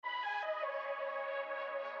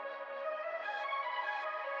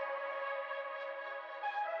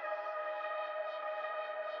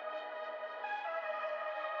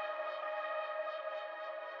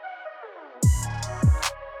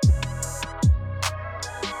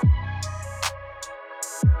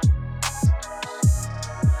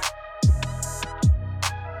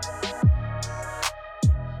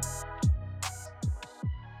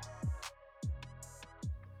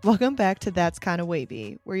Welcome back to That's Kinda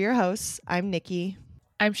Wavy. We're your hosts. I'm Nikki.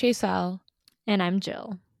 I'm Shaysal. And I'm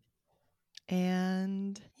Jill.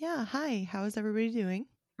 And yeah, hi. How is everybody doing?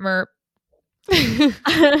 Merp.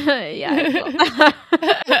 Yeah.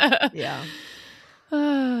 Yeah.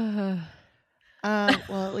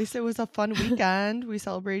 Well, at least it was a fun weekend. We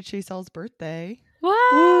celebrated Shaysal's birthday. Wow.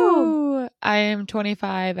 Woo! I am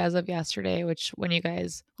 25 as of yesterday, which when you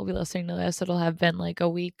guys will be listening to this, it'll have been like a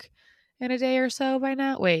week and a day or so by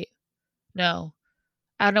now. Wait, no.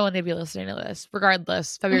 I don't know when they'd be listening to this.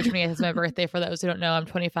 Regardless, February 28th is my birthday. For those who don't know, I'm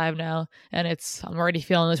 25 now, and I'm already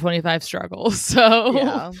feeling the 25 struggle.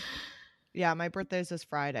 So yeah, my birthday is this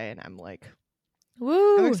Friday, and I'm like,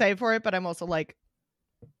 woo! I'm excited for it, but I'm also like,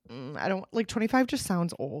 I don't like 25. Just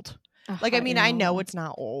sounds old. Like, I mean, I know it's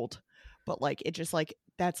not old, but like it just like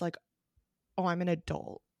that's like, oh, I'm an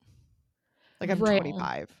adult. Like I'm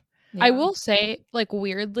 25. Yeah. I will say, like,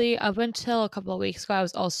 weirdly, up until a couple of weeks ago, I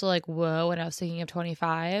was also like, whoa, when I was thinking of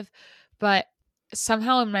 25. But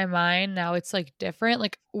somehow in my mind now it's like different.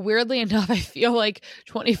 Like, weirdly enough, I feel like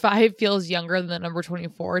 25 feels younger than the number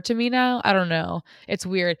 24 to me now. I don't know. It's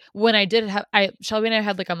weird. When I did have, Shelby and I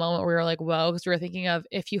had like a moment where we were like, whoa, because we were thinking of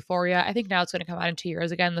If Euphoria. I think now it's going to come out in 2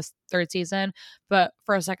 years again, this third season. But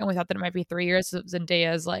for a second, we thought that it might be 3 years. So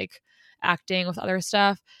Zendaya's like acting with other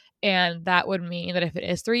stuff. And that would mean that if it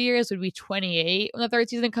is 3 years, it would be 28 when the third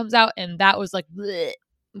season comes out. And that was like, bleh.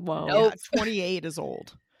 Whoa. Nope. Yeah, 28 is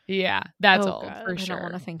old. Yeah, that's old God, for sure. I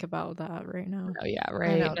don't want to think about that right now. Oh, yeah,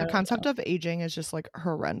 right. I know. The concept of aging is just like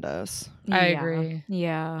horrendous. I agree.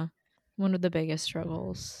 Yeah. One of the biggest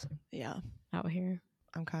struggles. Yeah. Out here.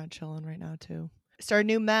 I'm kind of chilling right now too. Started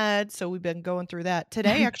new meds, so we've been going through that.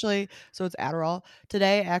 Today actually, so it's Adderall.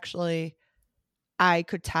 Today actually, I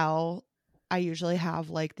could tell I usually have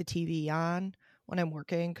like the TV on when I'm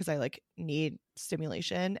working because I like need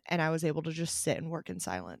stimulation, and I was able to just sit and work in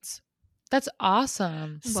silence. That's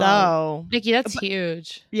awesome. So, Nikki, that's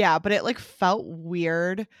huge. Yeah, but it like felt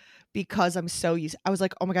weird because I'm so used. I was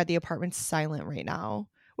like, oh my God, the apartment's silent right now,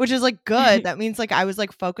 which is like good. That means like I was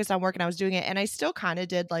like focused on work and I was doing it. And I still kind of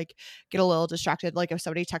did like get a little distracted. Like if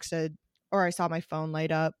somebody texted or I saw my phone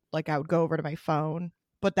light up, like I would go over to my phone.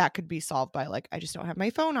 But that could be solved by like I just don't have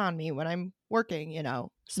my phone on me when I'm working, you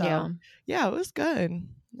know. So yeah, it was good.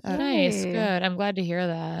 Nice, good. I'm glad to hear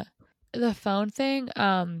that. The phone thing,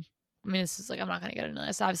 I mean, this is like, I'm not going to get into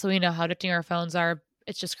this. Obviously, we know how addicting our phones are.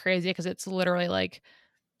 It's just crazy because it's literally like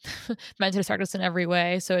meant to distract us in every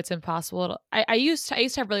way. So it's impossible. I used to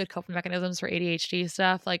have really good coping mechanisms for ADHD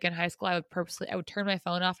stuff. Like in high school, I would turn my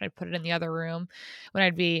phone off and I'd put it in the other room when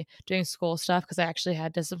I'd be doing school stuff because I actually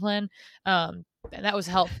had discipline. And that was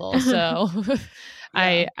helpful. So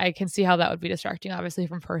I can see how that would be distracting, obviously,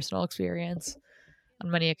 from personal experience on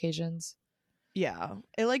many occasions. Yeah.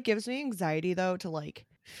 It like gives me anxiety though to like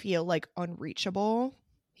feel like unreachable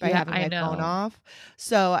by having my phone off.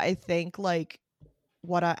 So I think like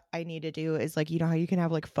what I need to do is like, you know how you can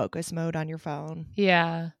have like focus mode on your phone?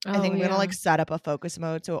 Yeah. I think I'm going to like set up a focus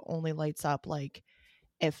mode so it only lights up like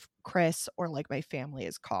if Chris or like my family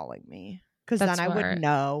is calling me. Because then I would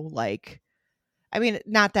know like, I mean,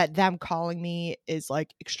 not that them calling me is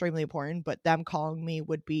like extremely important, but them calling me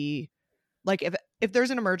would be like if there's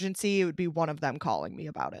an emergency, it would be one of them calling me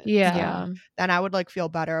about it. Yeah. So then I would like feel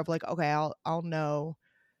better of like, okay, I'll know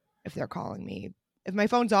if they're calling me. If my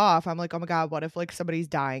phone's off, I'm like, oh my God, what if like somebody's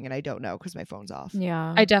dying and I don't know because my phone's off?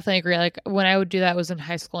 Yeah. I definitely agree. Like when I would do that was in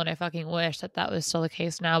high school and I fucking wish that was still the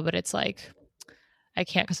case now, but it's like I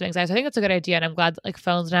can't because of anxiety. So I think that's a good idea. And I'm glad that like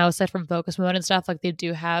phones now, aside from focus mode and stuff, like they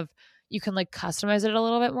do have, you can like customize it a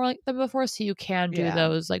little bit more like than before. So you can do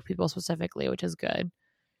those like people specifically, which is good.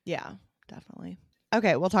 Yeah, definitely.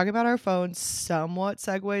 Okay, well, talking about our phones somewhat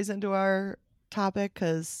segues into our topic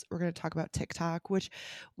because we're going to talk about TikTok, which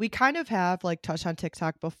we kind of have like touched on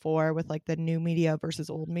TikTok before with like the new media versus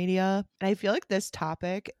old media. And I feel like this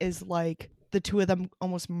topic is like the two of them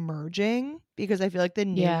almost merging because I feel like the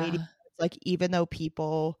new media, like even though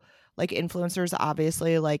people like influencers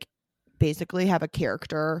obviously like basically have a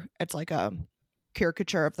character, it's like a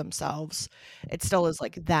caricature of themselves. It still is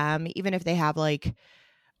like them, even if they have like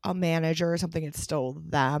a manager or something, it's still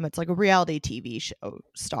them. It's like a reality TV show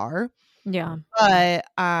star. Yeah. But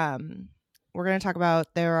we're going to talk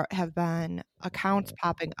about there have been accounts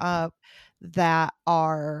popping up that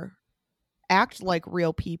act like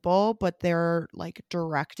real people, but they're like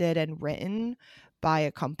directed and written by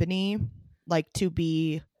a company, like to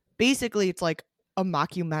be basically it's like a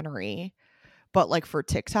mockumentary, but like for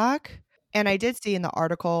TikTok. And I did see in the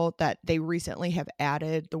article that they recently have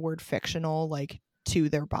added the word fictional like to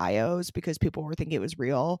their bios because people were thinking it was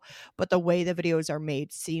real, but the way the videos are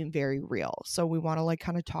made seem very real. So we want to like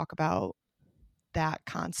kind of talk about that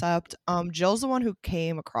concept. Jill's the one who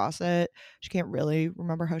came across it. She can't really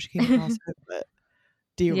remember how she came across it, but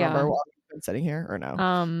do you remember while you've been sitting here or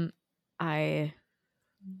no? I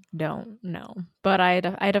don't know, but I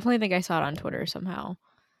definitely think I saw it on Twitter somehow.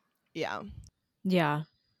 Yeah.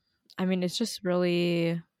 I mean, it's just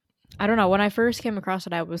really, I don't know. When I first came across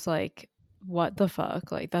it, I was like, what the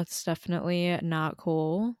fuck? Like, that's definitely not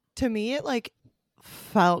cool. To me, it like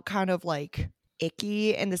felt kind of like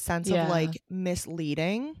icky in the sense of like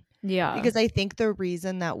misleading. Yeah. Because I think the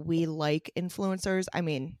reason that we like influencers, I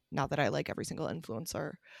mean, not that I like every single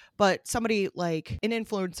influencer, but somebody like an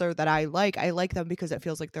influencer that I like them because it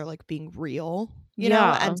feels like they're like being real, you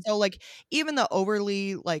know? And so like even the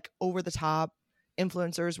overly like over the top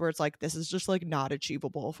influencers where it's like this is just like not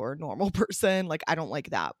achievable for a normal person, like I don't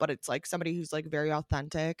like that, but it's like somebody who's like very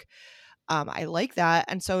authentic. I like that.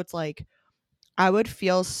 And so it's like I would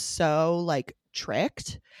feel so like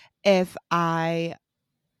tricked if I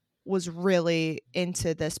was really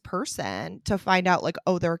into this person to find out like,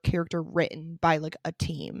 oh, they're a character written by like a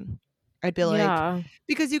team. I'd be like,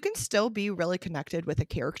 because you can still be really connected with a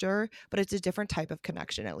character, but it's a different type of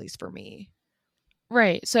connection, at least for me.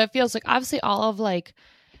 Right. So it feels like obviously all of like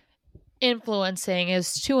influencing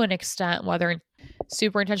is to an extent, whether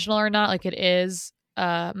super intentional or not, like it is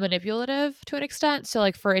manipulative to an extent. So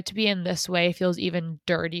like for it to be in this way feels even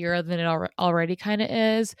dirtier than it already kind of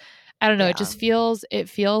is. I don't know. It just feels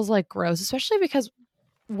like gross, especially because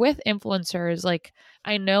with influencers, like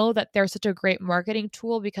I know that they're such a great marketing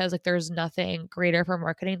tool because like there's nothing greater for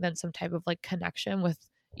marketing than some type of like connection with,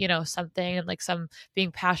 you know, something and like some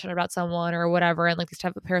being passionate about someone or whatever, and like these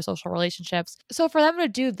type of parasocial relationships. So for them to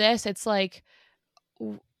do this, it's like,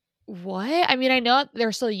 what? I mean, I know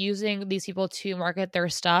they're still using these people to market their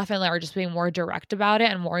stuff and are just being more direct about it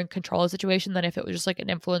and more in control of the situation than if it was just like an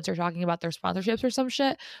influencer talking about their sponsorships or some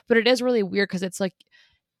shit. But it is really weird because it's like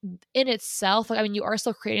in itself, like, I mean, you are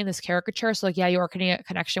still creating this caricature. So like, yeah, you are creating a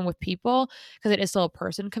connection with people because it is still a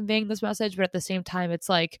person conveying this message. But at the same time, it's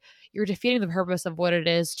like you're defeating the purpose of what it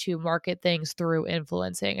is to market things through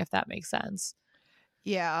influencing, if that makes sense.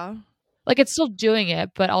 Yeah. Like it's still doing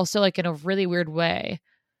it, but also like in a really weird way.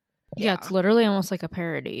 Yeah, it's literally almost like a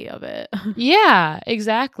parody of it. Yeah,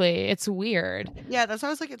 exactly. It's weird. Yeah, that's why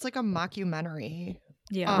I was like, it's like a mockumentary.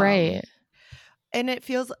 Yeah. Right. And it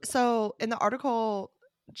feels so in the article,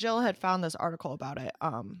 Jill had found this article about it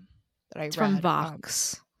that I read. From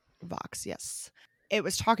Vox. Vox, yes. It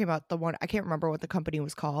was talking about the one, I can't remember what the company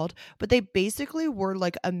was called, but they basically were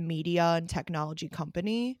like a media and technology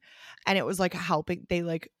company. And it was like helping, they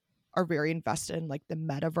like are very invested in like the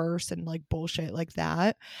metaverse and like bullshit like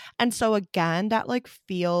that. And so again, that like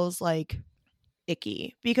feels like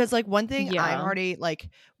icky because like one thing I'm already like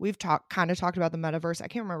we've kind of talked about the metaverse. I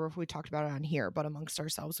can't remember if we talked about it on here, but amongst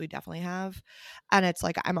ourselves we definitely have. And it's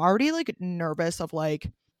like I'm already like nervous of like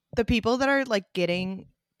the people that are like getting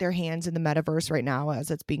their hands in the metaverse right now as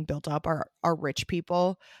it's being built up are rich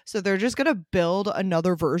people. So they're just gonna build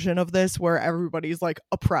another version of this where everybody's like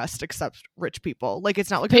oppressed except rich people. Like it's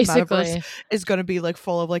not like basically the metaverse is gonna be like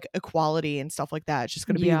full of like equality and stuff like that. It's just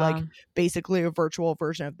gonna be like basically a virtual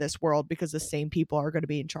version of this world because the same people are gonna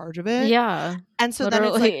be in charge of it. Yeah. And so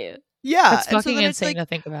literally. then it's like that's fucking insane to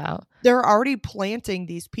think about. They're already planting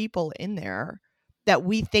these people in there that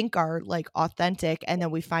we think are like authentic and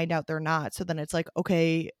then we find out they're not. So then it's like,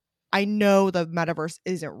 okay, I know the metaverse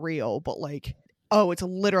isn't real, but like, oh, it's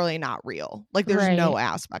literally not real. Like there's no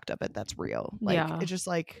aspect of it that's real. Like it's just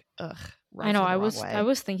like, ugh. I know. I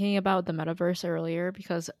was thinking about the metaverse earlier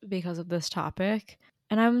because of this topic.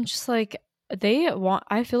 And I'm just like,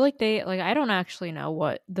 I feel like I don't actually know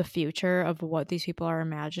what the future of what these people are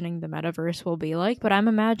imagining the metaverse will be like, but I'm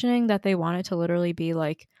imagining that they want it to literally be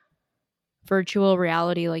like virtual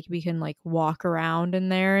reality, like we can like walk around in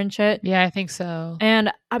there and shit. Yeah, I think so.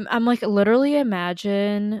 And I'm like, literally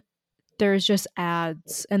imagine there's just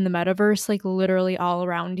ads in the metaverse, like literally all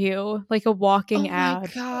around you, like a walking ad. Oh my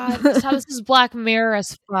god, this is Black Mirror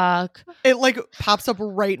as fuck. It like pops up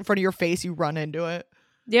right in front of your face. You run into it.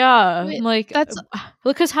 Yeah, like that's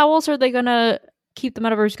because how else are they gonna keep the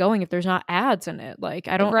metaverse going if there's not ads in it? Like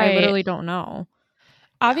I literally don't know.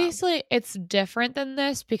 Obviously, it's different than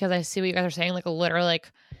this because I see what you guys are saying, like literally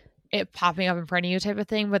like it popping up in front of you type of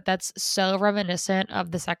thing. But that's so reminiscent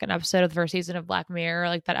of the second episode of the first season of Black Mirror,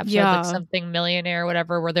 like that episode, like something millionaire, or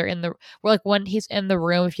whatever, where where like when he's in the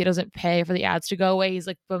room, if he doesn't pay for the ads to go away, he's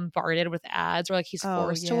like bombarded with ads, or like he's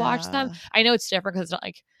forced to watch them. I know it's different because it's not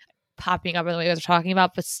like popping up in the way you guys are talking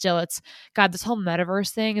about, but still, it's God. This whole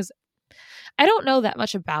metaverse thing is I don't know that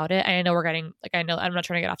much about it. I know we're getting I know I'm not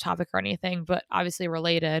trying to get off topic or anything, but obviously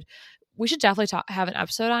related. We should definitely have an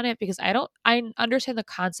episode on it because I understand the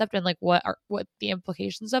concept and what the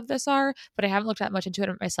implications of this are, but I haven't looked that much into it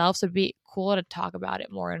myself. So it'd be cool to talk about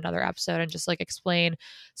it more in another episode and just explain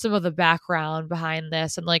some of the background behind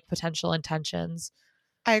this and potential intentions.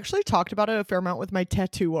 I actually talked about it a fair amount with my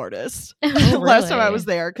tattoo artist really? last time I was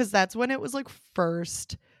there, because that's when it was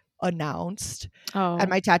first announced. And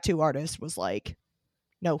my tattoo artist was like,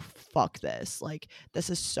 no, fuck this. This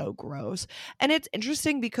is so gross. And it's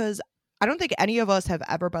interesting because I don't think any of us have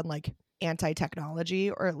ever been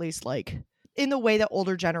anti-technology, or at least in the way that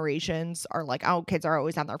older generations are oh, kids are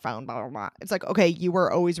always on their phone, blah, blah, blah. It's okay, you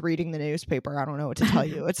were always reading the newspaper. I don't know what to tell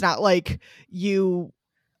you. It's not you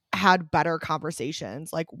had better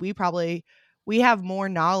conversations. We have more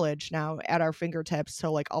knowledge now at our fingertips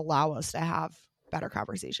to allow us to have better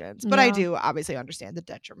conversations. But I do obviously understand the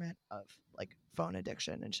detriment of phone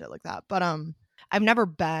addiction and shit like that. But I've never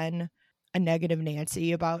been a negative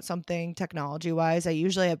Nancy about something technology wise. I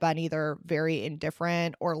usually have been either very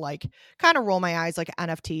indifferent or kind of roll my eyes,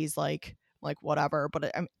 NFTs, whatever.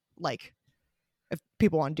 But I'm if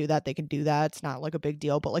people want to do that, they can do that. It's not a big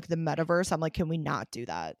deal. But the metaverse, I'm can we not do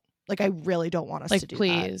that? I really don't want us to do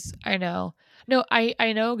please. that. I know. No,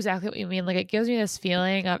 I know exactly what you mean. It gives me this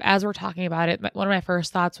feeling of, as we're talking about it, one of my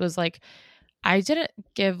first thoughts was I didn't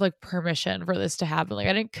give permission for this to happen.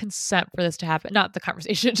 I didn't consent for this to happen. Not the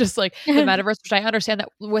conversation, just the metaverse, which I understand that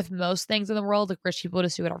with most things in the world, rich people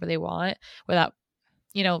just do whatever they want without,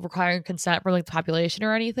 requiring consent from the population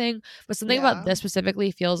or anything. But something about this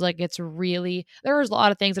specifically feels it's really, there's a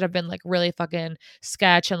lot of things that have been really fucking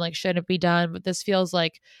sketch and shouldn't be done. But this feels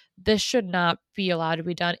this should not be allowed to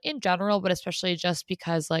be done in general, but especially just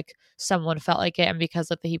because someone felt like it and because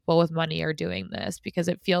the people with money are doing this, because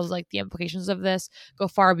it feels the implications of this go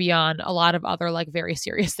far beyond a lot of other very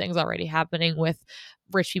serious things already happening with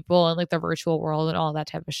rich people and the virtual world and all that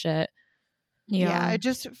type of shit. Yeah, it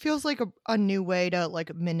just feels like a new way to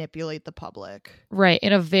manipulate the public. Right,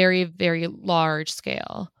 in a very, very large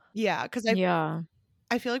scale. Yeah, because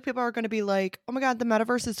I feel like people are going to be oh my God, the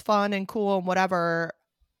metaverse is fun and cool and whatever.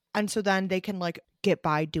 And so then they can get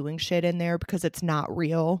by doing shit in there because it's not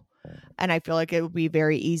real. And I feel it would be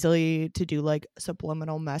very easily to do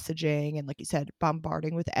subliminal messaging and you said,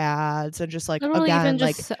 bombarding with ads and just Literally again, even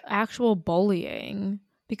just actual bullying,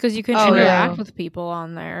 because you can interact with people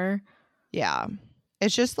on there. Yeah.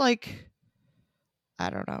 It's just I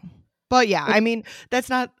don't know. But yeah, I mean, that's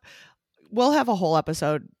not, we'll have a whole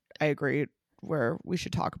episode, I agree, where we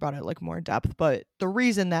should talk about it more in depth. But the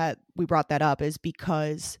reason that we brought that up is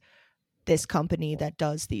because this company that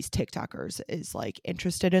does these TikTokers is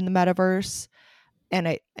interested in the metaverse,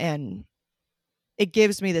 and it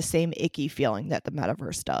gives me the same icky feeling that the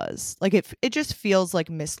metaverse does. It just feels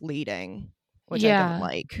misleading, which I don't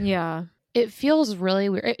like. Yeah. It feels really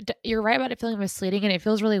weird. You're right about it feeling misleading, and it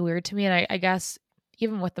feels really weird to me. And I guess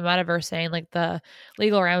even with the metaverse saying the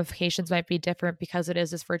legal ramifications might be different because it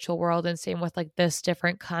is this virtual world, and same with this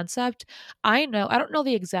different concept. I don't know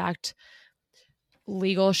the exact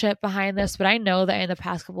legal shit behind this, but I know that in the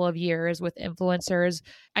past couple of years with influencers,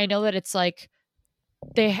 I know that it's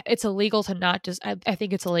it's illegal to not just, I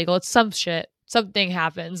think it's illegal. It's some shit. Something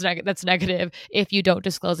happens that's negative if you don't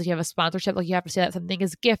disclose that you have a sponsorship. You have to say that something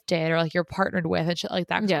is gifted or you're partnered with and shit like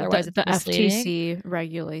that. Yeah, otherwise the FTC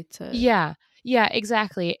regulates it. Yeah,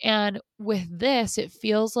 exactly. And with this, it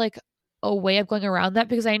feels like a way of going around that,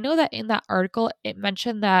 because I know that in that article it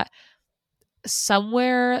mentioned that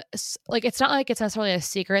somewhere, it's not it's necessarily a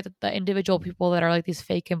secret that the individual people that are these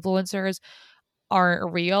fake influencers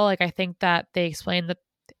aren't real. I think that they explained that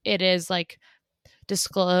it is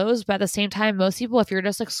disclosed, but at the same time, most people, if you're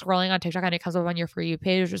just scrolling on TikTok and it comes up on your For You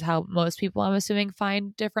page, which is how most people, I'm assuming,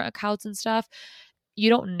 find different accounts and stuff, you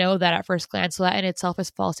don't know that at first glance. So that in itself is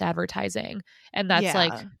false advertising, and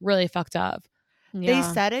that's really fucked up. They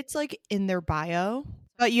said it's in their bio,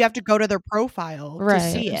 but you have to go to their profile to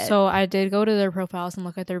see it. So I did go to their profiles and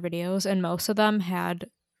look at their videos, and most of them had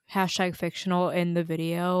 #fictional in the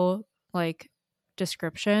video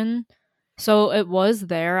description. So it was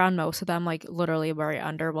there on most of them, literally right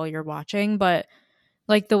under while you're watching. But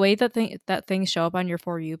the way that things show up on your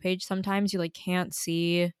For You page, sometimes you can't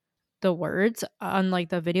see the words on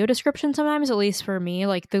the video description. Sometimes, at least for me,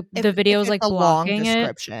 the video is blocking it.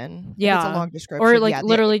 Description. Yeah, it's a long description, or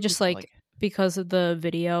literally just because of the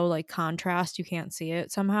video contrast, you can't see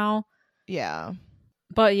it somehow. Yeah.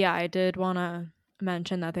 But yeah, I did want to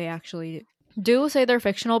mention that they actually do say they're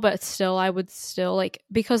fictional, but still, I would still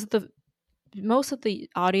because most of the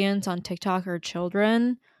audience on TikTok are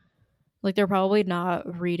children, Like they're probably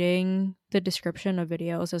not reading the description of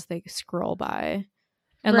videos as they scroll by.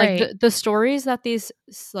 And like the stories that these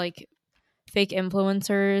like fake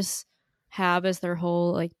influencers have as their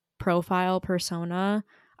whole like profile persona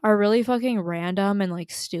are really fucking random and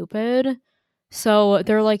like stupid. So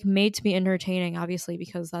they're like made to be entertaining, obviously,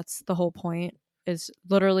 because that's the whole point, is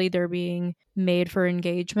literally they're being made for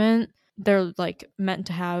engagement. They're like meant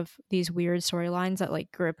to have these weird storylines that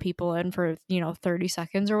like grip people in for, 30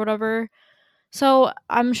 seconds or whatever. So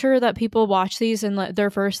I'm sure that people watch these and their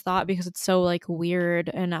first thought, because it's so like weird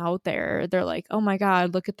and out there, they're like, oh my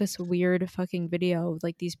God, look at this weird fucking video of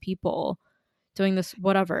like these people doing this,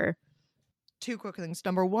 whatever. Two quick things.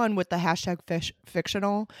 Number one, with the hashtag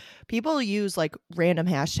fictional, people use like random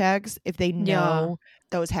hashtags if they know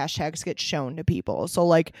those hashtags get shown to people. So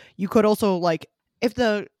like you could also like,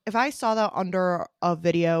 if I saw that under a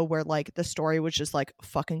video where like the story was just like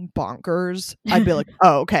fucking bonkers, I'd be like,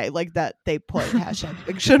 oh, okay, like that they put hashtag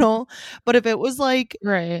fictional. But if it was like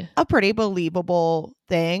a pretty believable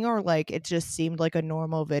thing, or like it just seemed like a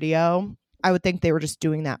normal video, I would think they were just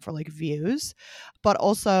doing that for like views. But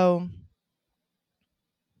also,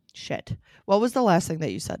 shit. What was the last thing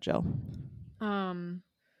that you said, Jill?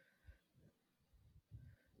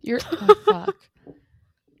 You're oh fuck.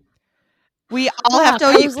 We all have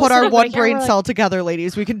to put our one brain cell together,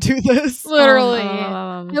 ladies. We can do this. Literally.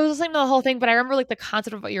 I was listening to the whole thing, but I remember like the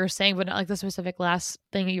concept of what you were saying, but not like the specific last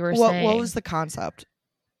thing that you were saying. What was the concept?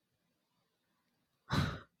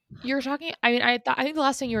 You were talking. I mean, I think the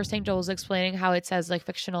last thing you were saying, Joel, was explaining how it says like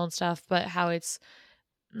fictional and stuff, but how it's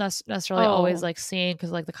not necessarily always like seeing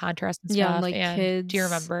because like the contrast and stuff. Like and kids. Do you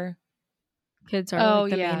remember? Kids are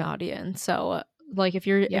like the main audience. So like if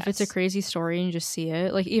it's a crazy story and you just see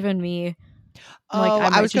it, like even me.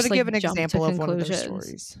 Like, I was going to give an example of one of those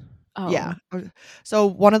stories. Oh. Yeah. So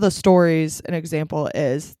one of the stories, an example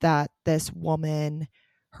is that this woman,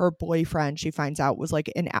 her boyfriend, she finds out was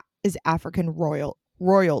like is African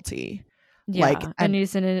royalty. Yeah, like, and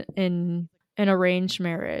he's in an arranged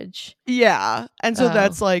marriage. Yeah, and so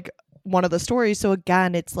that's like one of the stories. So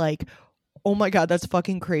again, it's like, oh my God, that's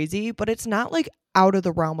fucking crazy. But it's not like out of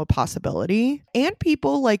the realm of possibility. And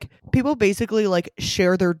people basically like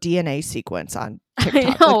share their DNA sequence on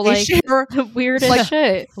TikTok. I know, like share the weirdest like,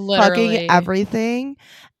 shit. Fucking everything.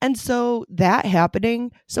 And so that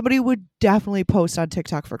happening, somebody would definitely post on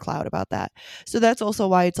TikTok for clout about that. So that's also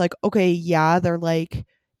why it's like, okay, yeah, they're like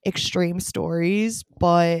extreme stories,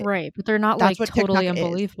 but but they're not like totally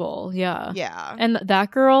unbelievable. Yeah. And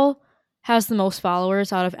that girl has the most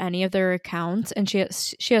followers out of any of their accounts, and she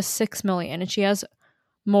has 6 million, and she has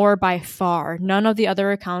more by far. None of the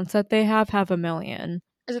other accounts that they have 1 million.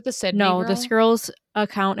 Is it the Sydney No, girl? this girl's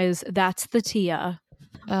account is That's the Tia.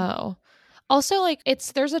 Oh. Also, like,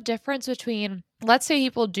 there's a difference between, let's say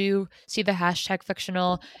people do see the hashtag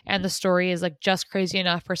fictional and the story is like just crazy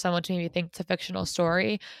enough for someone to maybe think it's a fictional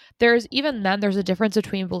story. There's a difference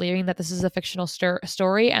between believing that this is a fictional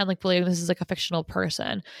story and like believing this is like a fictional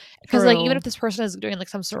person. Because like even if this person is doing like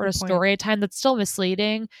some sort of story time, that's still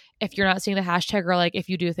misleading if you're not seeing the hashtag, or like if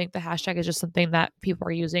you do think the hashtag is just something that people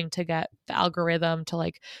are using to get the algorithm to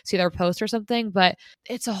like see their post or something. But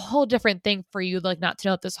it's a whole different thing for you like not to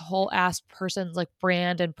know that this whole ass person's like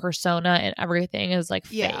brand and persona and everything is like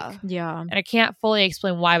fake. Yeah. And I can't fully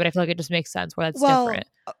explain why, but I feel like it just makes sense why that's different.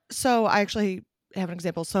 So I actually have an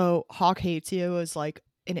example. So Hawk Hates You is like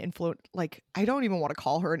an like I don't even want to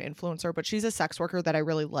call her an influencer, but she's a sex worker that I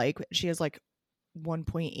really like. She has like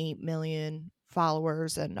 1.8 million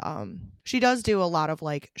followers, and she does do a lot of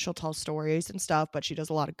like, she'll tell stories and stuff, but she does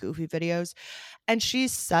a lot of goofy videos. And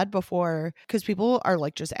she's said before, because people are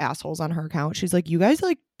like just assholes on her account, she's like, you guys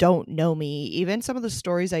like don't know me. Even some of the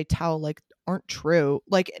stories I tell like aren't true.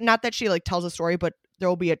 Like, not that she like tells a story, but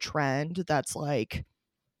there'll be a trend that's like,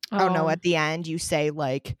 I don't know, at the end you say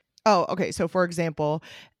like, oh, okay, so for example,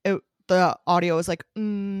 the audio is like,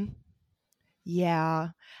 yeah.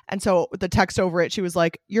 And so the text over it, she was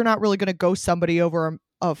like, you're not really going to ghost somebody over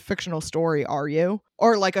a fictional story, are you?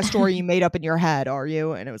 Or like a story you made up in your head, are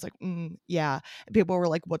you? And it was like, yeah. And people were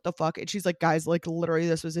like, what the fuck? And she's like, guys, like literally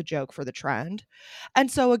this was a joke for the trend.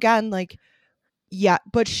 And so again, like, yeah,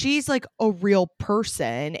 but she's like a real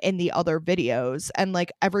person in the other videos. And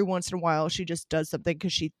like every once in a while, she just does something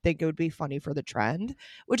because she think it would be funny for the trend,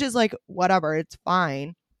 which is like, whatever, it's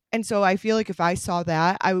fine. And so I feel like if I saw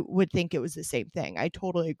that, I would think it was the same thing. I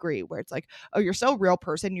totally agree, where it's like, oh, you're so a real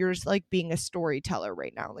person. You're just like being a storyteller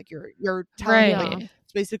right now. Like you're telling like,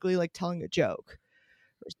 it's basically like telling a joke.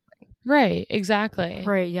 Right, exactly.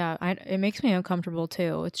 Right, yeah. It makes me uncomfortable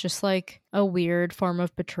too. It's just like a weird form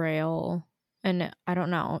of betrayal. And I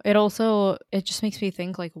don't know. It just makes me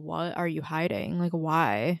think, like, what are you hiding? Like,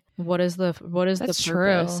 why? What is the purpose?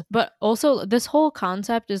 True. But also, this whole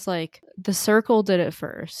concept is like The Circle did it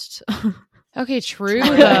first. Okay, true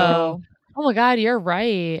though. Oh my God, you're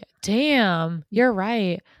right. Damn, you're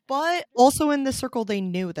right. But also in The Circle, they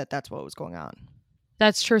knew that that's what was going on.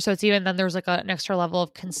 That's true. So it's even then there's like an extra level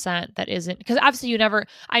of consent that isn't, because obviously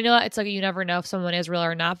I know it's like you never know if someone is real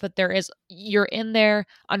or not, but you're in there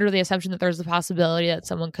under the assumption that there's the possibility that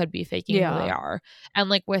someone could be faking who they are. And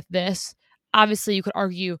like with this, obviously you could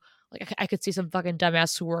argue, like I could see some fucking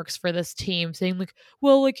dumbass who works for this team saying like,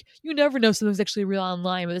 well, like you never know if someone's actually real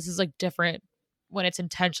online, but this is like different when it's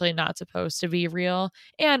intentionally not supposed to be real.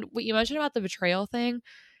 And what you mentioned about the betrayal thing,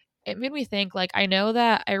 it made me think, like, I know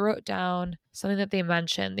that I wrote down something that they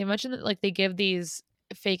mentioned. They mentioned that like they give these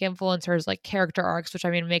fake influencers like character arcs, which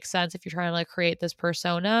I mean makes sense if you're trying to like create this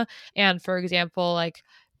persona. And for example, like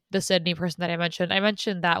the Sydney person that I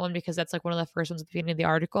mentioned that one because that's like one of the first ones at the beginning of the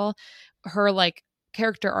article. Her like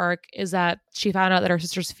character arc is that she found out that her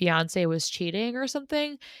sister's fiance was cheating or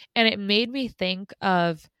something. And it made me think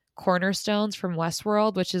of Cornerstones from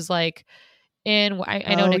Westworld, which is like I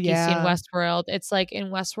know Nikki's seen Westworld. It's like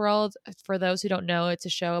in Westworld, for those who don't know, it's a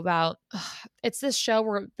show about it's this show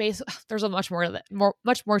where basically there's a much more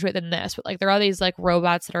to it than this, but like there are these like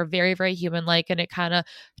robots that are very, very human like, and it kind of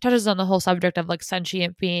touches on the whole subject of like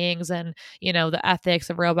sentient beings and, you know, the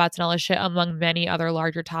ethics of robots and all this shit, among many other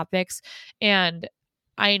larger topics. And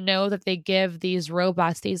I know that they give these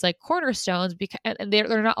robots these like cornerstones because, and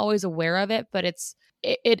they're not always aware of it, but it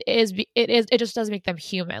just does make them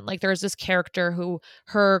human. Like there's this character who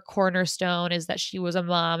her cornerstone is that she was a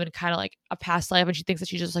mom and kind of like a past life, and she thinks that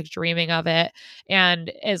she's just like dreaming of it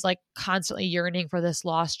and is like constantly yearning for this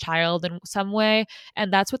lost child in some way.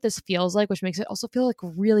 And that's what this feels like, which makes it also feel like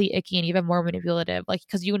really icky and even more manipulative, like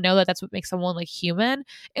because you know that that's what makes someone like human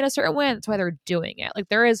in a certain way, and that's why they're doing it. Like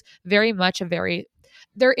there is very much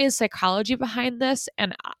there is psychology behind this,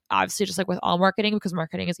 and obviously just like with all marketing, because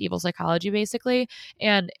marketing is evil psychology basically,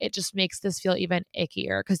 and it just makes this feel even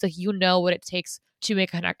ickier because like you know what it takes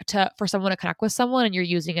to for someone to connect with someone, and you're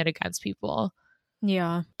using it against people.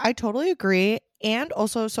 Yeah, I totally agree. And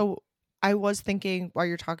also, so I was thinking while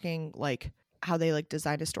you're talking like how they like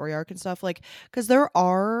designed a story arc and stuff, like because there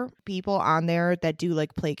are people on there that do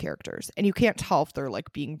like play characters and you can't tell if they're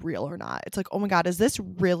like being real or not. It's like, oh my God, is this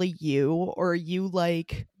really you? Or are you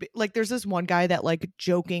like there's this one guy that like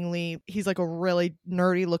jokingly, he's like a really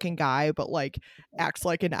nerdy looking guy but like acts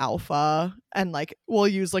like an alpha and like will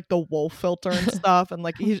use like the wolf filter and stuff, and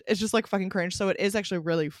like it's just like fucking cringe. So it is actually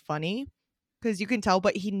really funny because you can tell,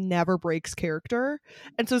 but he never breaks character.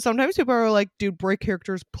 And so sometimes people are like, dude, break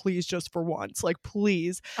characters, please, just for once. Like,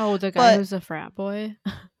 please. Oh, the guy who's a frat boy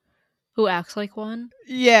who acts like one?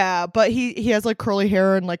 Yeah, but he has like curly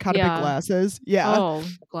hair and like kind of big glasses. Yeah. Oh,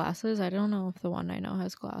 glasses? I don't know if the one I know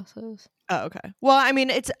has glasses. Oh, okay. Well, I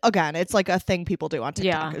mean, it's like a thing people do on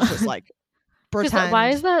TikTok. It's just like pretend. Why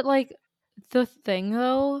is that like the thing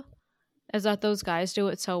though? Is that those guys do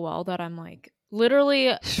it so well that I'm like,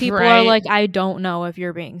 literally people are like, I don't know if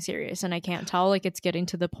you're being serious, and I can't tell. Like it's getting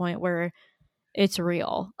to the point where it's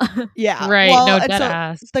real. Yeah. Right. Well, no, dead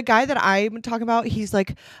ass. The guy that I'm talking about, he's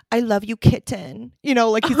like, I love you, kitten. You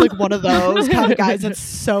know, like he's like one of those kind of guys that's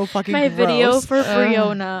so fucking My gross. video for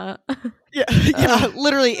Fiona. Yeah,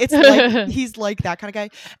 literally. It's like he's like that kind of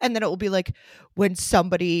guy. And then it will be like when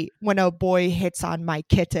a boy hits on my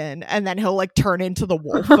kitten, and then he'll like turn into the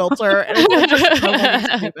wolf filter, and it's just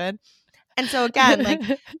so stupid. And so again, like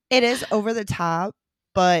it is over the top,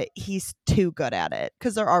 but he's too good at it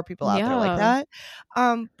because there are people out there like that.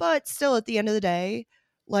 But still, at the end of the day,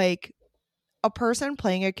 like a person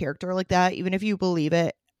playing a character like that, even if you believe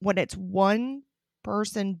it, when it's one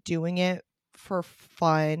person doing it for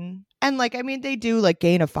fun, and like I mean, they do like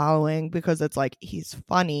gain a following because it's like he's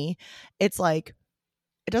funny. It's like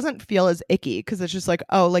it doesn't feel as icky because it's just like,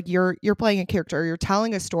 oh, like you're playing a character, you're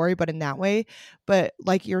telling a story, but in that way. But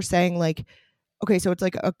like you're saying, like, okay, so it's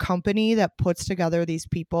like a company that puts together these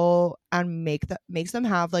people and makes them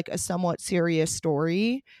have like a somewhat serious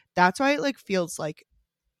story. That's why it like feels like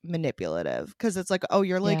manipulative, because it's like, oh,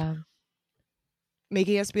 you're like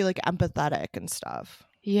making us be like empathetic and stuff.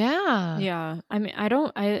 Yeah. I mean,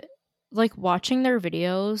 I like watching their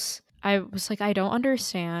videos. I was like, I don't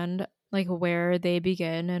understand like where they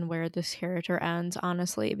begin and where this character ends,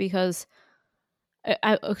 honestly, because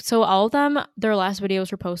so all of them, their last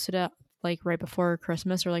videos were posted at like right before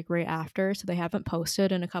Christmas or like right after, so they haven't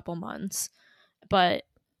posted in a couple months. But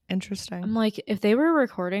interesting. I'm like, if they were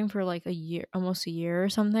recording for like a year, almost a year or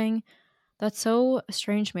something, that's so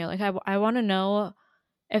strange to me. Like I want to know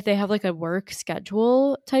if they have like a work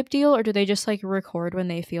schedule type deal, or do they just like record when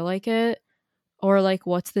they feel like it? Or like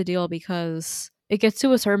what's the deal? Because it gets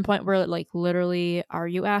to a certain point where like literally are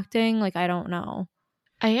you acting? Like I don't know.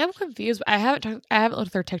 I am confused. I haven't looked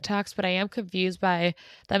at their TikToks, but I am confused by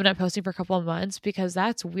them not posting for a couple of months because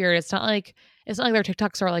that's weird. It's not like their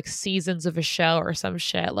TikToks are like seasons of a show or some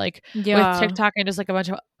shit. Like with TikTok and just like a bunch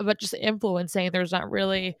of just influencing, there's not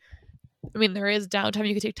really. I mean, there is downtime.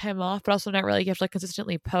 You can take time off, but also not really. You have to like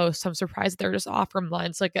consistently post. So I'm surprised they're just off for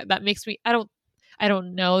months. Like that makes me. I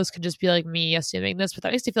don't know. This could just be like me assuming this, but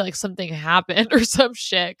that makes me feel like something happened or some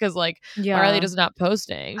shit. Because like, why are they just not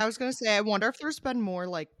posting? I was gonna say, I wonder if there's been more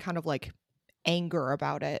like kind of like anger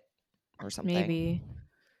about it or something. Maybe.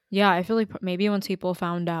 Yeah, I feel like maybe once people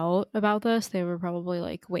found out about this, they were probably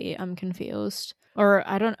like, "Wait, I'm confused." Or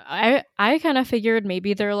I kind of figured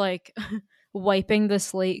maybe they're like wiping the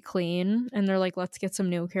slate clean, and they're like, "Let's get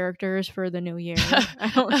some new characters for the new year."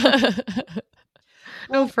 I don't know.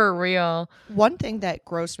 No, for real. One thing that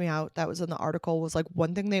grossed me out that was in the article was like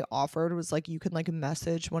one thing they offered was like you could like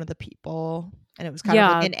message one of the people and it was kind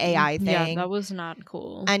of like an AI thing. Yeah, that was not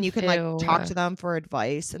cool. And you could like talk to them for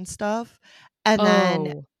advice and stuff. And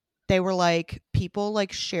then they were like, people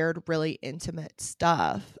like shared really intimate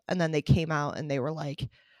stuff. And then they came out and they were like,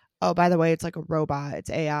 oh, by the way, it's like a robot, it's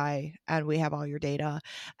AI, and we have all your data.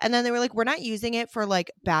 And then they were like, we're not using it for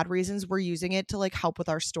like bad reasons. We're using it to like help with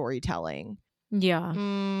our storytelling. Yeah.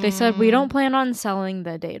 They said, we don't plan on selling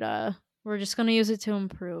the data. We're just going to use it to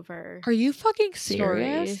improve our Are you fucking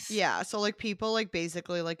serious? stories. Yeah. So like people like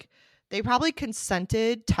basically like they probably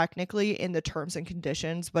consented technically in the terms and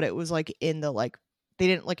conditions, but it was like in the like they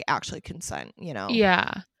didn't like actually consent, you know?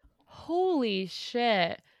 Yeah. Holy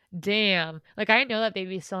shit. Damn. Like I know that they'd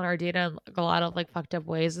be selling our data in like, a lot of like fucked up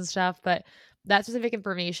ways and stuff, but that specific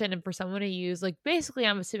information and for someone to use like basically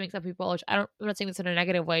I'm assuming some people, which I'm not saying this in a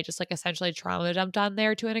negative way, just like essentially trauma dumped on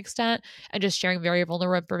there to an extent and just sharing very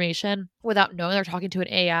vulnerable information without knowing they're talking to an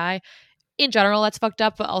AI. In general, that's fucked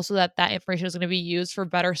up, but also that information is going to be used for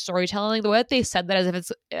better storytelling. The way that they said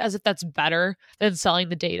that as if that's better than selling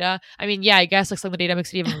the data. I mean, yeah, I guess like selling the data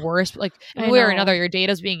makes it even worse. But like one way or another, your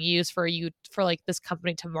data is being used for like this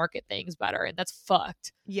company to market things better, and that's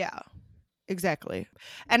fucked. Yeah. Exactly.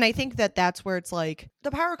 And I think that that's where it's like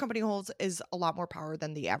the power a company holds is a lot more power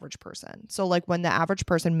than the average person. So like when the average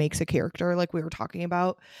person makes a character like we were talking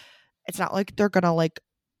about, it's not like they're going to like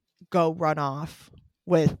go run off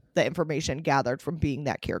with the information gathered from being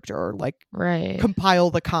that character or like compile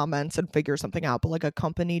the comments and figure something out. But like a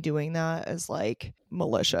company doing that is like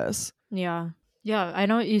malicious. Yeah. Yeah, I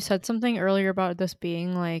know you said something earlier about this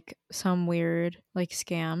being like some weird like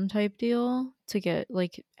scam type deal to get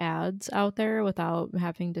like ads out there without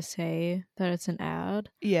having to say that it's an ad.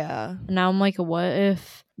 Yeah. And now I'm like, what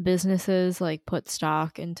if businesses like put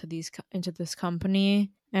stock into this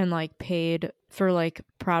company and like paid for like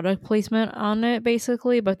product placement on it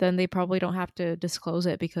basically, but then they probably don't have to disclose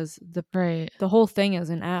it because the whole thing is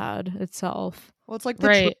an ad itself. Well, it's like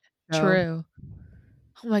the true.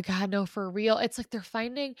 Oh my God, no, for real. It's like they're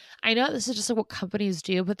finding, I know this is just like what companies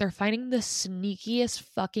do, but they're finding the sneakiest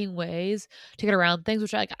fucking ways to get around things,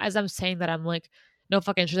 which like, as I'm saying that, I'm like, no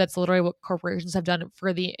fucking shit. That's literally what corporations have done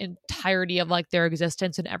for the entirety of like their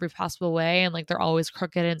existence in every possible way. And like, they're always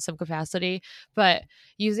crooked in some capacity, but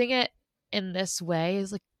using it in this way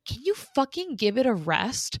is like, can you fucking give it a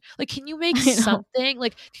rest? Like, can you make something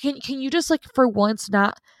like, can you just like for once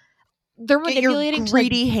not, they're manipulating your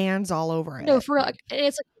greedy hands all over it. No, for like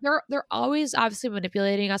it's like they're always obviously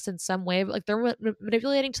manipulating us in some way, but like they're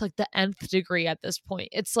manipulating to like the nth degree at this point.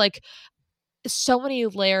 It's like so many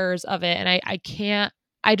layers of it, and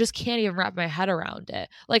I just can't even wrap my head around it.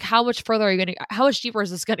 Like how much further are you gonna? How much deeper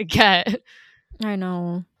is this gonna get? I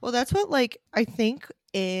know. Well, that's what like I think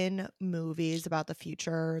in movies about the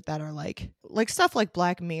future that are like stuff like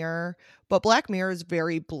Black Mirror, but Black Mirror is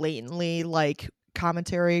very blatantly like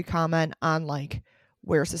comment on like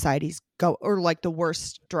where society's go or like the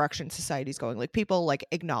worst direction society's going. Like people like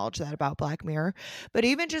acknowledge that about Black Mirror, but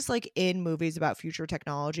even just like in movies about future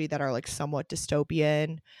technology that are like somewhat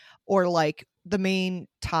dystopian or like the main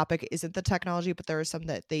topic isn't the technology, but there are some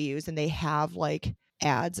that they use and they have like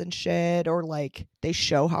ads and shit or like they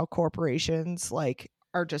show how corporations like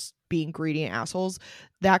are just being greedy and assholes.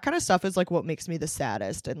 That kind of stuff is like what makes me the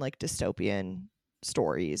saddest in like dystopian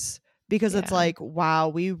stories. Because it's like, wow,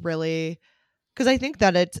 we really, because I think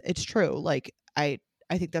that it's true. Like, I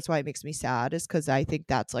think that's why it makes me sad is because I think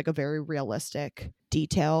that's like a very realistic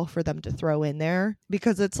detail for them to throw in there.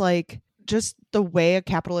 Because it's like just the way a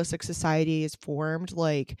capitalistic society is formed,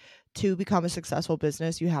 like to become a successful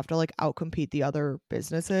business, you have to like outcompete the other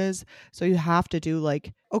businesses. So you have to do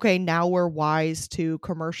like, okay, now we're wise to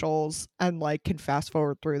commercials and like can fast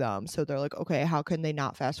forward through them. So they're like, okay, how can they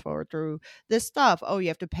not fast forward through this stuff? Oh, you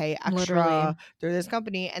have to pay extra Literally. through this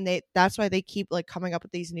company. And that's why they keep like coming up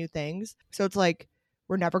with these new things. So it's like,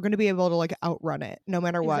 we're never going to be able to like outrun it no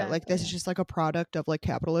matter what. Like this is just like a product of like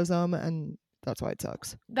capitalism, and that's why it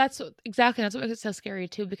sucks. That's what makes it so scary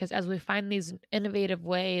too, because as we find these innovative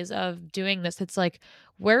ways of doing this, it's like,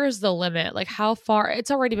 where is the limit? Like how far?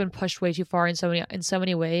 It's already been pushed way too far in so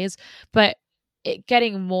many ways, but it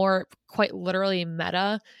getting more quite literally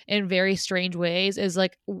meta in very strange ways is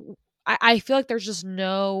like, I feel like there's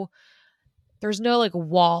no like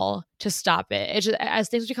wall to stop it. It's just, as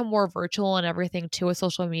things become more virtual and everything too with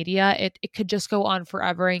social media, it could just go on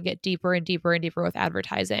forever and get deeper and deeper and deeper with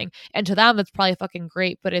advertising. And to them, it's probably fucking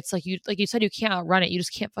great, but it's like you said, you can't outrun it. You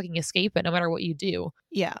just can't fucking escape it no matter what you do.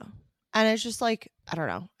 Yeah. And it's just like, I don't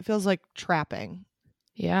know. It feels like trapping.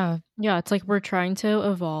 Yeah. Yeah, it's like we're trying to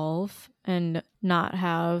evolve and not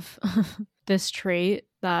have this trait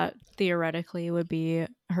that theoretically would be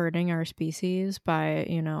hurting our species by,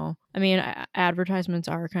 I mean, advertisements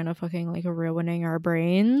are kind of fucking like ruining our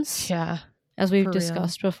brains. Yeah. As we've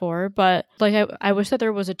discussed before. But like, I wish that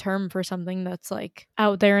there was a term for something that's like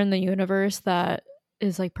out there in the universe that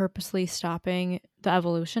is like purposely stopping the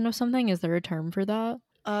evolution of something. Is there a term for that?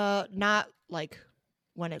 Not like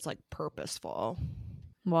when it's like purposeful.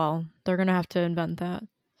 Well, they're gonna have to invent that.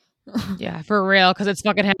 Yeah, for real, because it's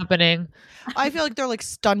fucking happening. I feel like they're like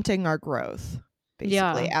stunting our growth,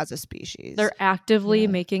 basically, as a species. They're actively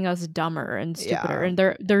making us dumber and stupider, and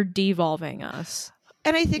they're devolving us.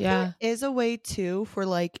 And I think there is a way too for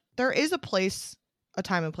like, there is a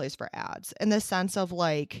time and place for ads, in the sense of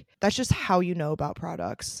like, that's just how you know about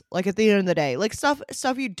products. Like at the end of the day, like stuff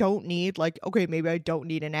you don't need, like, okay, maybe I don't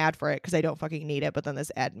need an ad for it because I don't fucking need it, but then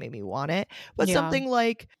this ad made me want it. But something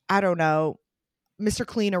like, I don't know, Mr.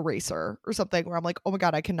 Clean Eraser or something, where I'm like, oh my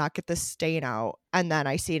god, I cannot get this stain out, and then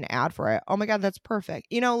I see an ad for it. Oh my god, that's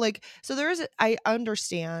perfect. Like, so I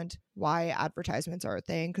understand why advertisements are a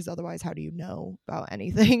thing, because otherwise how do you know about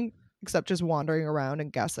anything except just wandering around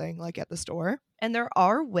and guessing like at the store? And there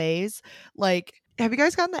are ways, like, have you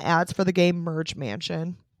guys gotten the ads for the game Merge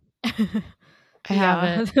Mansion? I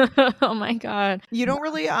haven't. Oh my god. You don't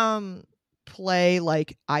really play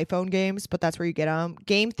like iPhone games, but that's where you get them.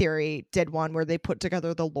 Game Theory did one where they put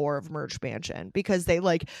together the lore of Merge Mansion, because they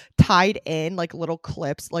like tied in like little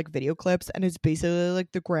clips, like video clips, and it's basically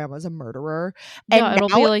like the grandma's a murderer. And it'll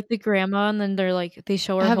be like the grandma, and then they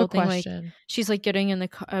show her whole thing, like she's like getting in the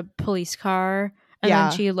police car, and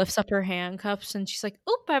then she lifts up her handcuffs and she's like,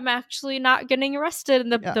 oop, I'm actually not getting arrested.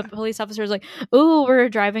 And the police officer is like, ooh, we're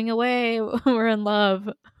driving away, we're in love.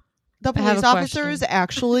 The police officer is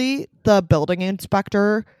actually the building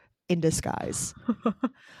inspector in disguise.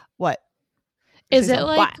 What? Is it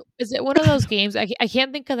like, is it one of those games? I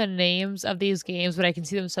can't think of the names of these games, but I can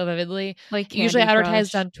see them so vividly. Like usually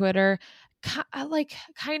advertised on Twitter. Like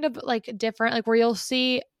kind of like different, like where you'll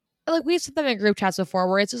see, like we've seen them in group chats before,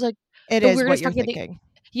 where it's just like, it is what you're thinking.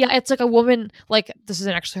 Yeah, it's like a woman, like this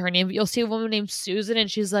isn't actually her name, but you'll see a woman named Susan, and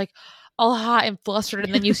she's like all hot and flustered,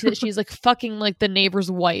 and then you see that she's like fucking like the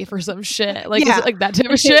neighbor's wife or some shit. Like, is it like that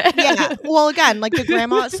type of shit? Yeah. Well, again, like the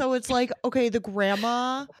grandma. So it's like, okay, the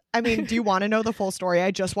grandma. I mean, do you want to know the full story?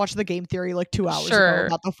 I just watched the Game Theory like 2 hours ago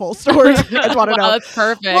about the full story. I just want to know. That's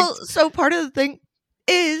perfect. Well, so part of the thing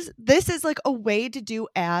is this is like a way to do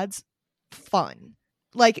ads fun.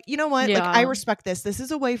 Like, you know what? Like, I respect this. This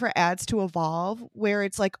is a way for ads to evolve where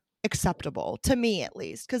it's like acceptable, to me at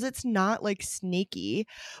least, because it's not like sneaky.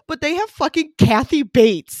 But they have fucking Kathy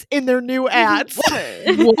Bates in their new ads.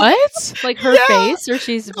 What? Like her face, or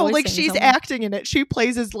she's like she's something? Acting in it. She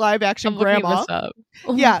plays as live action grandma.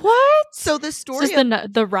 Yeah. What? So the story this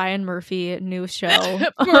is the Ryan Murphy new show.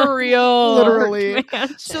 For real. Literally.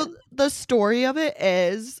 So the story of it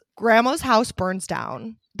is grandma's house burns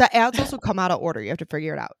down. The ads also come out of order. You have to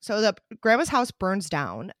figure it out. So the grandma's house burns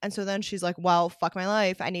down. And so then she's like, well, fuck my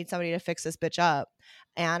life. I need somebody to fix this bitch up.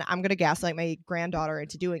 And I'm going to gaslight my granddaughter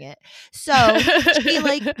into doing it. So she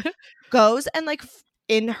like goes and like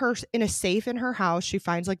in a safe in her house, she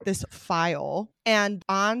finds like this file. And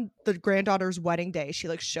on the granddaughter's wedding day, she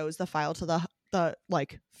like shows the file to the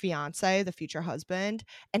like fiance, the future husband,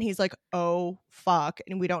 and he's like, oh fuck,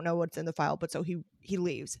 and we don't know what's in the file, but so he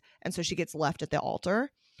leaves, and so she gets left at the altar.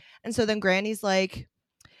 And so then Granny's like,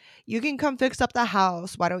 you can come fix up the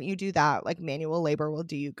house, why don't you do that? Like, manual labor will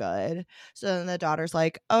do you good. So then the daughter's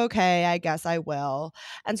like, okay, I guess I will.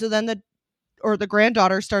 And so then the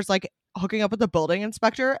granddaughter starts like hooking up with the building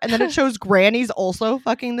inspector, and then it shows Granny's also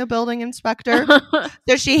fucking the building inspector.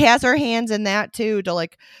 So she has her hands in that too to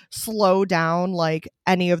like slow down like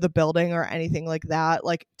any of the building or anything like that,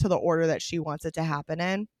 like to the order that she wants it to happen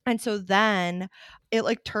in. And so then it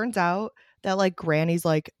like turns out that like Granny's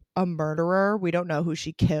like a murderer. We don't know who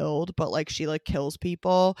she killed, but like she like kills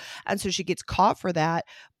people, and so she gets caught for that.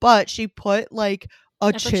 But she put like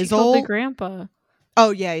a chisel. She killed the grandpa.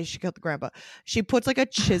 Oh yeah, she killed the grandpa. She puts like a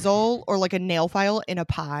chisel or like a nail file in a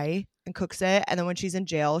pie and cooks it, and then when she's in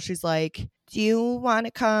jail, she's like, "Do you want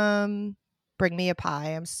to come bring me a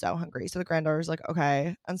pie? I'm so hungry." So the granddaughter's like,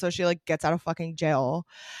 "Okay," and so she like gets out of fucking jail,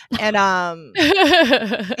 and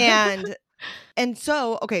and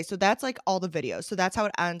so okay, so that's like all the videos. So that's how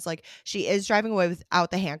it ends. Like she is driving away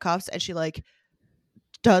without the handcuffs, and she like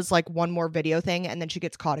does like one more video thing, and then she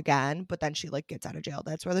gets caught again, but then she like gets out of jail.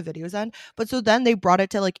 That's where the videos end. But so then they brought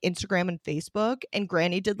it to like Instagram and Facebook, and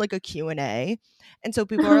Granny did like a Q&A, and so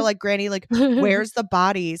people are like, Granny, like, where's the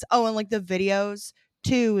bodies? Oh, and like the videos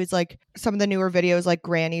too is like some of the newer videos, like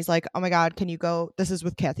Granny's like, oh my god, can you go, this is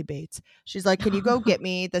with Kathy Bates, she's like, can you go get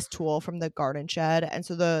me this tool from the garden shed? And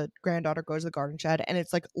so the granddaughter goes to the garden shed, and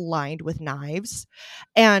it's like lined with knives,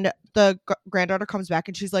 and the granddaughter comes back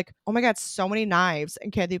and she's like, oh my god, so many knives,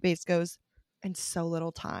 and Kathy Bates goes, and so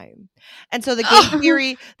little time. And so the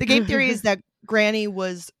game theory is that Granny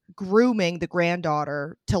was grooming the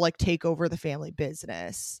granddaughter to like take over the family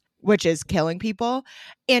business, which is killing people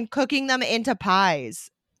and cooking them into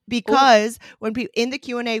pies. Because when in the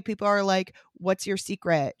Q&A, people are like, what's your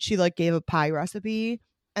secret? She like gave a pie recipe,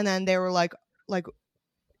 and then they were like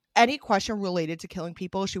any question related to killing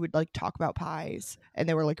people, she would like talk about pies, and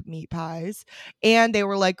they were like meat pies, and they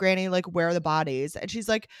were like, Granny, like, where are the bodies? And she's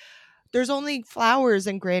like, there's only flowers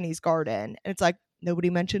in Granny's garden. And it's like, nobody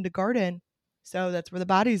mentioned a garden, so that's where the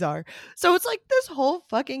bodies are. So it's like this whole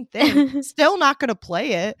fucking thing. Still not gonna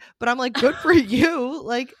play it, but I'm like, good for you.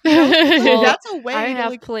 Like, you know, that's a way. I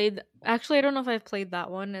have like, played. Actually, I don't know if I've played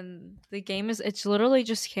that one. And the game it's literally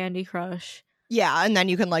just Candy Crush. Yeah, and then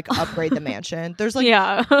you can like upgrade the mansion. There's like,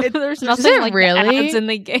 there's nothing like really ads in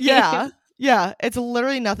the game. Yeah, it's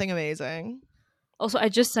literally nothing amazing. Also, I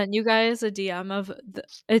just sent you guys a DM of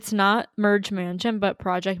it's not Merge Mansion, but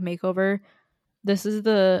Project Makeover. This is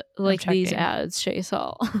the like these ads Shay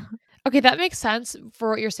saw. Okay, that makes sense for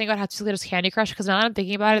what you're saying about how to just Candy Crush, because now that I'm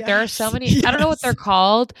thinking about it, there are so many, I don't know what they're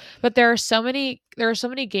called, but there are so many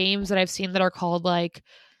games that I've seen that are called like,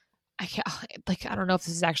 I don't know if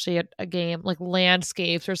this is actually a game, like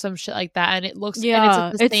Landscapes or some shit like that, and it looks,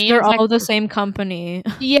 and it's like they're all the same company.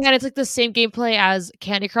 Yeah, and it's like the same gameplay as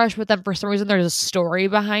Candy Crush, but then for some reason there's a story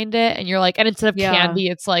behind it, and you're like, and instead of candy,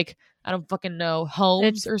 it's like, I don't fucking know,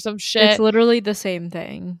 homes or some shit. It's literally the same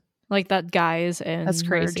thing. Like that guy's in That's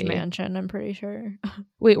crazy. Merge Mansion, I'm pretty sure.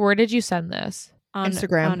 Wait, where did you send this? On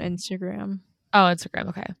Instagram. Oh, Instagram,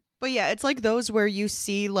 okay. But yeah, it's like those where you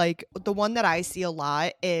see like the one that I see a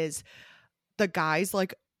lot is the guy's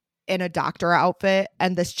like in a doctor outfit,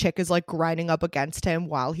 and this chick is like grinding up against him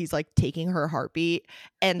while he's like taking her heartbeat,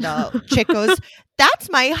 and the chick goes, that's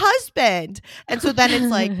my husband. And so then it's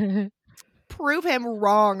like, prove him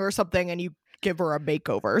wrong or something, and you give her a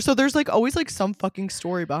makeover. So there's like always like some fucking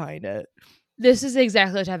story behind it. This is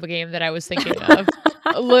exactly the type of game that I was thinking of.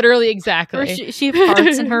 Literally exactly. Where she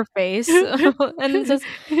farts in her face and says,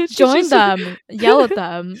 join them, yell at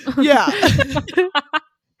them. Yeah.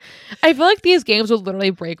 I feel like these games would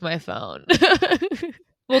literally break my phone.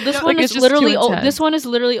 Well, this one is literally this one is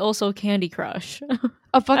literally also Candy Crush.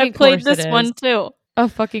 A fucking I played this one too. A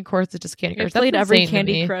fucking course, it's just Candy Crush. I played every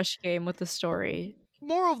Candy Crush game with a story.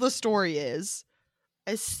 Moral of the story is,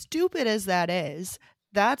 as stupid as that is,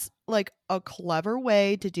 that's like a clever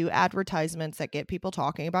way to do advertisements that get people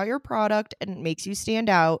talking about your product and makes you stand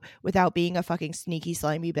out without being a fucking sneaky,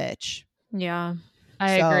 slimy bitch. Yeah.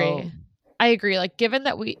 I agree. Like, given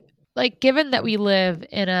that we live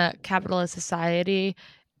in a capitalist society,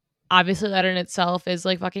 obviously that in itself is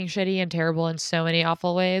like fucking shitty and terrible in so many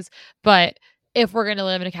awful ways. But if we're going to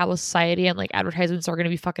live in a capitalist society and like advertisements are going to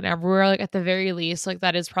be fucking everywhere, like at the very least, like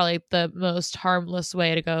that is probably the most harmless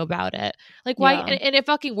way to go about it. Like why, and it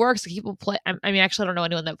fucking works. People play. I mean, actually I don't know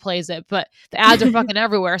anyone that plays it, but the ads are fucking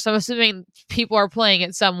everywhere. So I'm assuming people are playing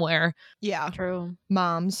it somewhere. Yeah. True.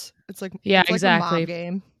 Moms. It's like, yeah, it's like exactly. a mom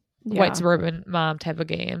game. Yeah. White suburban mom type of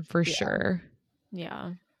game for sure.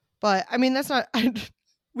 Yeah. But I mean, that's not,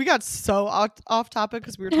 we got so off topic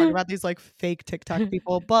because we were talking about these like fake TikTok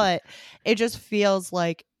people, but it just feels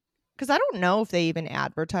like, because I don't know if they even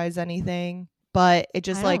advertise anything, but it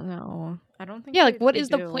just I don't know. I don't think. Yeah, like what is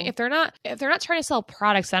the point if they're not trying to sell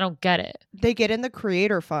products? I don't get it. They get in the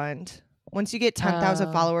creator fund. Once you get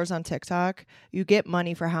 10,000 followers on TikTok, you get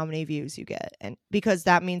money for how many views you get. And because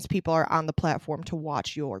that means people are on the platform to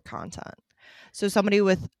watch your content. So somebody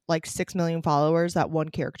with like 6 million followers, that one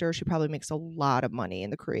character, she probably makes a lot of money in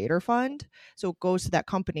the creator fund. So it goes to that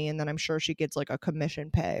company, and then I'm sure she gets like a commission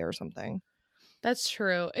pay or something. That's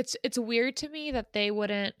true. It's weird to me that they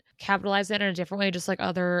wouldn't capitalize it in a different way, just like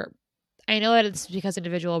other. I know that it's because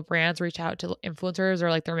individual brands reach out to influencers or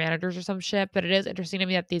like their managers or some shit, but it is interesting to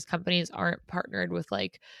me that these companies aren't partnered with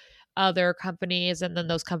like other companies, and then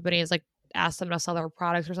those companies like ask them to sell their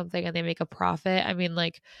products or something and they make a profit. I mean,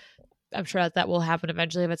 like, I'm sure that will happen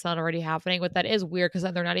eventually if it's not already happening, but that is weird because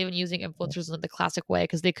then they're not even using influencers in the classic way,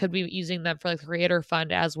 because they could be using them for like the creator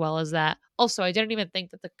fund as well as that. Also, I didn't even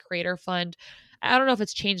think that the creator fund, I don't know if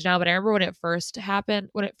it's changed now, but I remember when it first happened,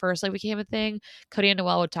 when it first like became a thing, Cody and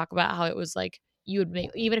Noelle would talk about how it was like you would make,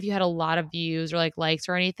 even if you had a lot of views or like likes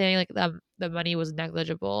or anything, like the money was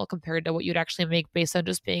negligible compared to what you'd actually make based on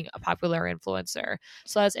just being a popular influencer.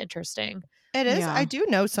 So that's interesting. It is. Yeah. I do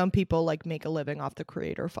know some people like make a living off the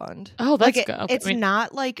creator fund. Oh, that's like good. Okay. It's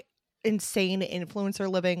not like insane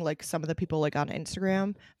influencer living like some of the people like on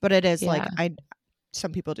Instagram, but it is like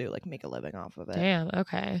some people do like make a living off of it. Damn.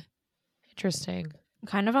 Okay. Interesting.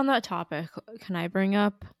 Kind of on that topic, can I bring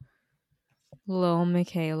up Lil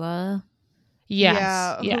Miquela? Yes.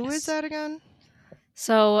 Yeah. Yes. Who is that again?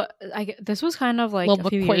 So this was kind of like a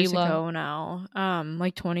few years ago now,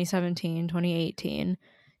 like 2017, 2018.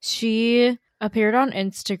 She appeared on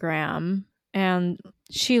Instagram and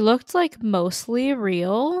she looked like mostly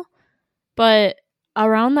real, but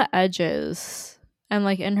around the edges and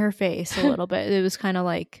like in her face a little bit, it was kind of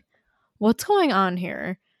like, what's going on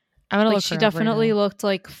here? I'm gonna like look she definitely looked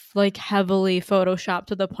like heavily photoshopped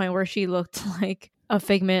to the point where she looked like a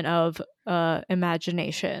figment of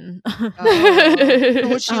imagination.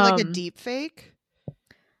 Was she like a deep fake?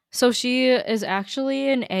 So she is actually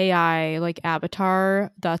an AI like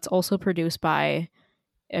avatar that's also produced by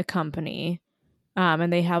a company.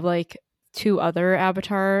 And they have like 2 other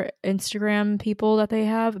avatar Instagram people that they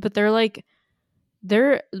have, but Lil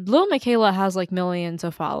Miquela has like millions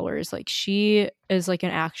of followers. Like she is like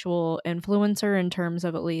an actual influencer in terms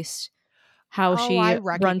of at least how she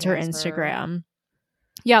runs her Instagram. Her.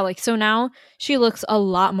 Yeah, like so now she looks a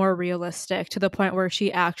lot more realistic to the point where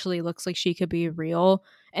she actually looks like she could be real.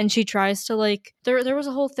 And she tries to like there was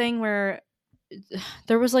a whole thing where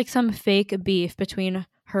there was like some fake beef between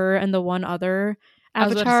her and the one other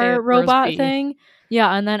avatar robot thing.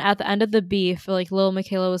 Yeah, and then at the end of the beef, like Lil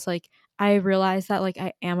Miquela was like, I realized that like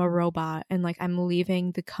I am a robot and like I'm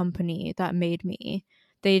leaving the company that made me.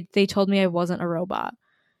 They told me I wasn't a robot.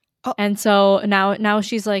 Oh. And so now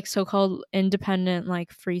she's like so-called independent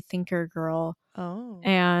like free thinker girl. Oh.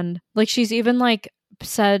 And like she's even like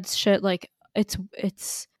said shit like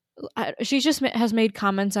she just has made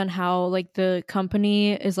comments on how like the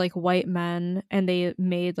company is like white men and they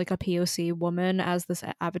made like a POC woman as this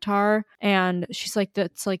avatar, and she's like,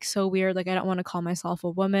 that's like so weird, like I don't want to call myself a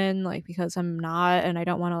woman like because I'm not, and I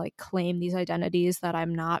don't want to like claim these identities that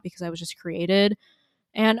I'm not because I was just created.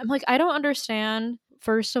 And I'm like, I don't understand,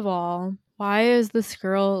 first of all, why is this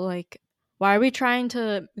girl like, why are we trying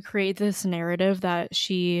to create this narrative that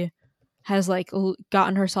she has like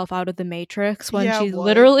gotten herself out of the matrix when she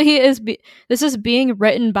literally this is being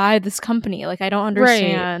written by this company? Like I don't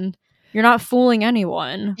understand. Right. You're not fooling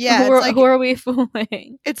anyone. Yeah, who are we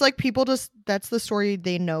fooling? It's like people just, that's the story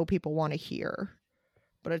they know people want to hear,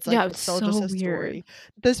 but it's like it's still so just a story.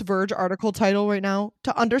 This Verge article title right now: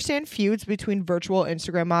 to understand feuds between virtual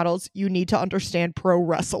Instagram models, you need to understand pro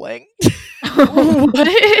wrestling. What?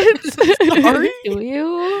 Sorry? Do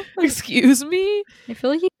you? Excuse me? I feel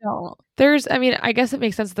like you don't. I mean, I guess it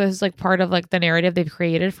makes sense that this is like part of like the narrative they've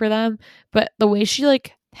created for them, but the way she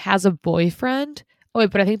like has a boyfriend. Oh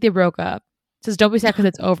wait, but I think they broke up. It says don't be sad because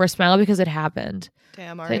it's over. Smile because it happened.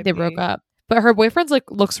 Damn, I think they broke up. But her boyfriend's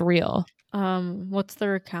like looks real. What's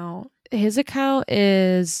their account? His account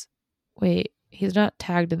is, wait, he's not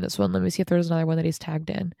tagged in this one. Let me see if there's another one that he's tagged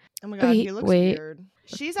in. Oh my god, he looks weird.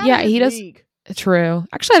 She's out of his league. True.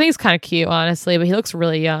 Actually, I think he's kind of cute, honestly, but he looks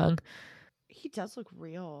really young. He does look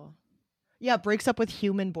real. Yeah, breaks up with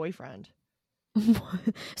human boyfriend.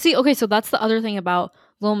 See, okay, so that's the other thing about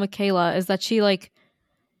Lil Miquela is that she like,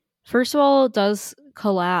 first of all, does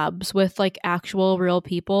collabs with like actual real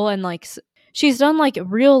people, and like she's done like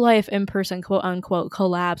real life in person quote unquote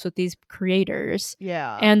collabs with these creators.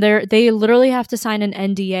 Yeah, and they literally have to sign an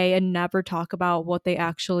NDA and never talk about what they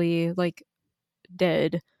actually like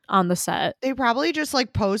did on the set. They probably just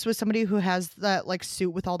like pose with somebody who has that like suit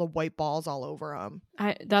with all the white balls all over them.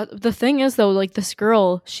 The thing is though, like this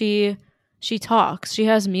girl, she she talks. She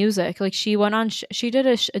has music. Like she went on. She did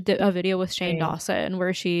a video with Shane Dawson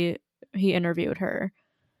where he interviewed her.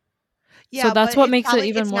 Yeah, so that's what makes it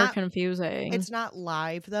even more confusing. It's not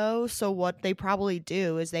live though. So what they probably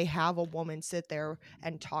do is they have a woman sit there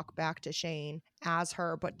and talk back to Shane as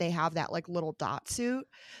her, but they have that like little dot suit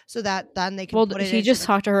so that then they can. Well, he just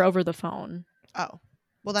talked to her over the phone. Oh.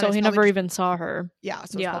 Well, then so he never even saw her. Yeah,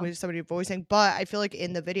 so it's probably just somebody voicing. But I feel like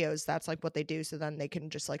in the videos, that's like what they do. So then they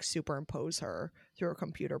can just like superimpose her through a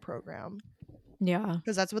computer program. Yeah,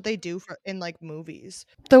 because that's what they do in like movies.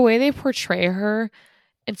 The way they portray her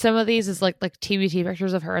in some of these is like TBT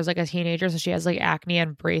pictures of her as like a teenager. So she has like acne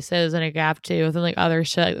and braces and a gap tooth and like other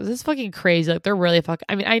shit. Like, this is fucking crazy. Like they're really fucking.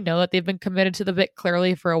 I mean, I know that they've been committed to the bit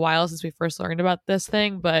clearly for a while since we first learned about this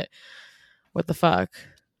thing, but what the fuck?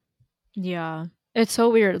 Yeah. It's so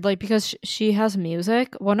weird, like, because she has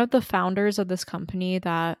music. One of the founders of this company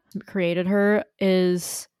that created her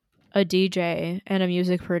is a DJ and a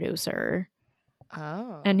music producer.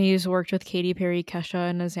 Oh. And he's worked with Katy Perry, Kesha,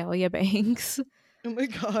 and Azalea Banks. Oh my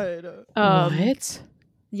god. What?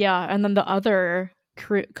 Yeah, and then the other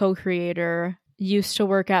co-creator used to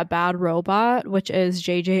work at Bad Robot, which is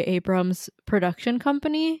J.J. Abrams' production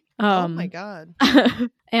company. Oh my god.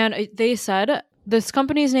 And they said... This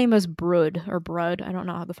company's name is Brud or Brud. I don't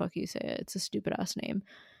know how the fuck you say it. It's a stupid ass name.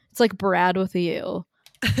 It's like Brad with a U.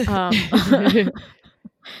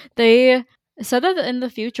 They said that in the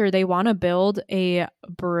future they want to build a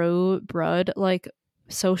Brud like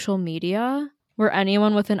social media where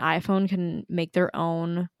anyone with an iPhone can make their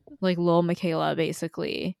own like Lil Miquela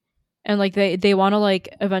basically. And like they want to like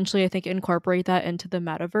eventually I think incorporate that into the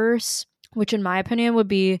metaverse, which in my opinion would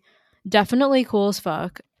be definitely cool as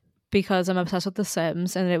fuck. Because I'm obsessed with The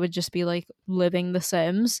Sims and it would just be like living The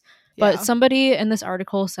Sims. Yeah. But somebody in this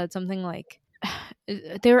article said something like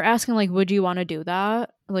they were asking like, would you want to do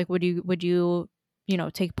that? Like, would you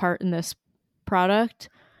take part in this product?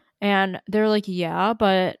 And they're like, yeah,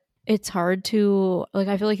 but it's hard to like,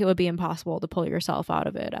 I feel like it would be impossible to pull yourself out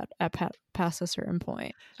of it at past a certain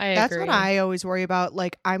point. That's what I always worry about.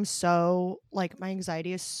 Like, I'm so like, my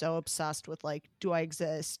anxiety is so obsessed with like, do I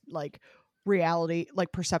exist? Like, reality,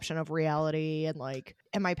 like perception of reality, and like,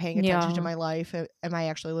 am I paying attention to my life? Am I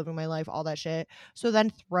actually living my life? All that shit. So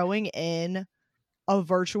then throwing in a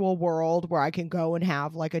virtual world where I can go and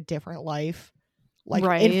have like a different life, like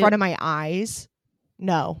in front of my eyes,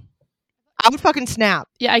 no, I would fucking snap.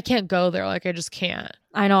 Yeah, I can't go there. Like, I just can't.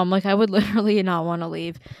 I know. I'm like, I would literally not want to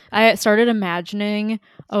leave. I started imagining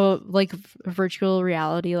a like virtual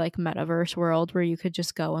reality, like metaverse world where you could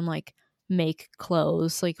just go and like make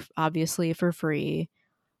clothes, like obviously for free,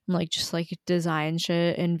 and, like just like design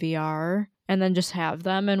shit in VR and then just have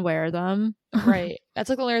them and wear them. Right. That's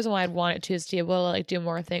like the only reason why I'd want it to, is to be able to like do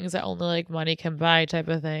more things that only like money can buy type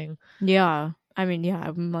of thing. Yeah. I mean, yeah,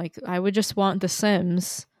 I'm like, I would just want The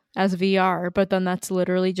Sims as VR, but then that's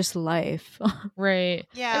literally just life. Right.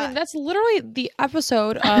 Yeah. I mean, that's literally the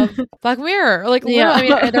episode of Black Mirror. Like, yeah. I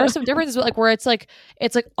mean, there are some differences, but like where it's like,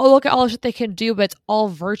 oh, look at all the shit they can do, but it's all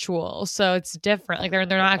virtual, so it's different. Like they're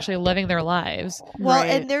not actually living their lives. Well,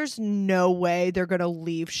 and there's no way they're gonna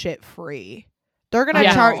leave shit free. They're gonna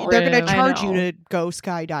charge. They're gonna charge you to go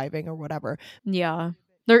skydiving or whatever. Yeah.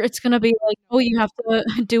 It's gonna be like, oh, you have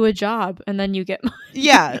to do a job and then you get money.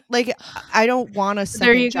 Yeah, like I don't want a second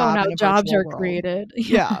there you job. Go, now jobs are world. Created.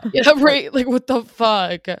 Yeah. Yeah, right. Like, what the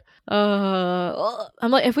fuck?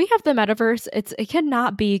 I'm like, if we have the metaverse, it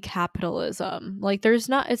cannot be capitalism. Like, it's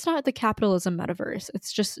not the capitalism metaverse.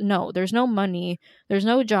 It's just there's no money, there's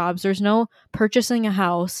no jobs, there's no purchasing a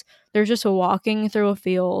house. There's just walking through a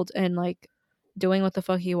field and like doing what the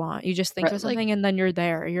fuck you want. You just think of something, like, and then you're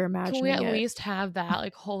there. You're imagining it. Can we at least have that?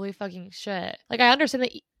 Like, holy fucking shit. Like, I understand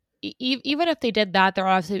that even if they did that, there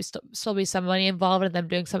will obviously still be some money involved in them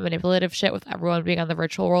doing some manipulative shit with everyone being on the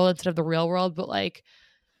virtual world instead of the real world. But like,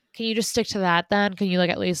 can you just stick to that then? Can you like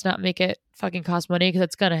at least not make it fucking cost money? Because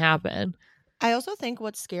it's gonna happen. I also think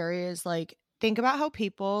what's scary is like, think about how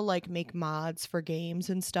people like make mods for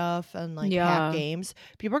games and stuff and like hack games.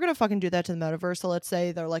 People are gonna fucking do that to the metaverse. So let's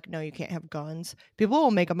say they're like, no, you can't have guns. People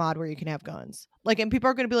will make a mod where you can have guns. Like, and people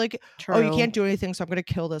are gonna be like, oh, you can't do anything, so I'm gonna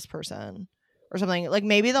kill this person or something. Like,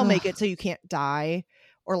 maybe they'll make it so you can't die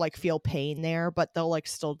or like feel pain there, but they'll like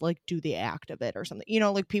still like do the act of it or something. You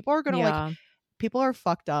know, like people are gonna like, people are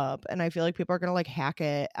fucked up, and I feel like people are gonna like hack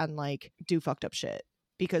it and like do fucked up shit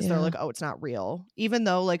because they're like, oh, it's not real. Even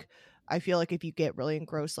though like, I feel like if you get really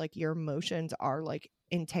engrossed, like your emotions are like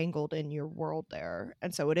entangled in your world there.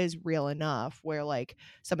 And so it is real enough where like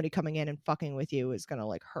somebody coming in and fucking with you is going to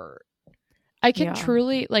like hurt. I can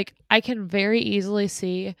truly, like, I can very easily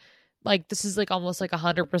see like this is like almost like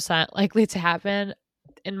 100% likely to happen,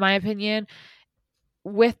 in my opinion,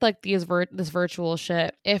 with like this virtual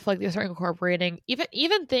shit. If like they start incorporating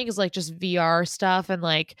even things like just VR stuff and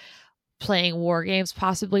like playing war games,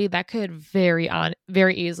 possibly that could very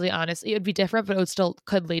easily, honestly, it would be different, but it would still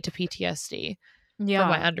could lead to PTSD. Yeah, from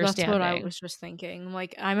my understanding. That's what I was just thinking.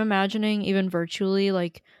 Like, I'm imagining even virtually,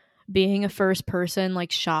 like, being a first person,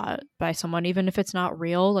 like, shot by someone, even if it's not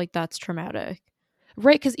real, like, that's traumatic.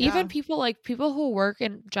 Right, because even people who work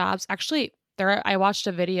in jobs, actually, I watched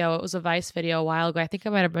a video, it was a Vice video a while ago, I think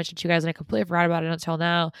I might have mentioned to you guys, and I completely forgot about it until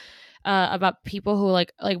now, about people who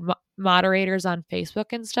like moderators on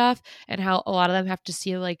Facebook and stuff, and how a lot of them have to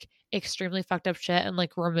see like extremely fucked up shit and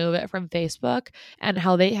like remove it from Facebook, and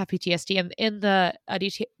how they have PTSD. And in the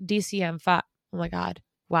DCM-5, oh my god,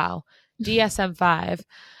 wow, DSM-5,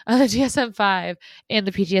 DSM-5 and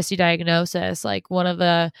the PTSD diagnosis, like one of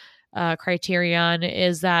the criterion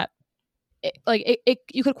is that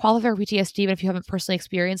you could qualify for PTSD even if you haven't personally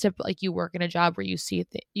experienced it, but like you work in a job where you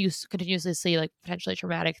continuously see like potentially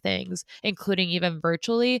traumatic things, including even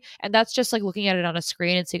virtually, and that's just like looking at it on a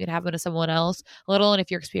screen and seeing it happen to someone else, let alone if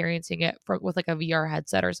you're experiencing it with like a VR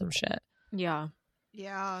headset or some shit. Yeah,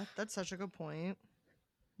 that's such a good point.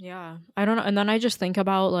 Yeah, I don't know. And then I just think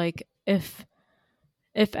about like if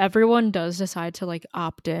everyone does decide to like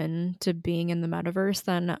opt in to being in the metaverse,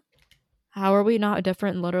 then how are we not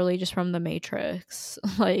different literally just from the Matrix?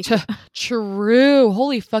 Like, true.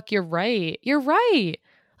 Holy fuck, you're right.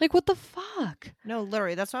 Like, what the fuck? No,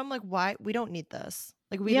 literally, that's why I'm like, why we don't need this.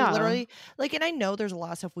 Like, we literally, like, and I know there's a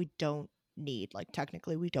lot of stuff we don't need. Like,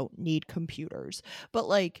 technically, we don't need computers, but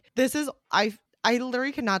like, this is I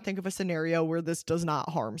literally cannot think of a scenario where this does not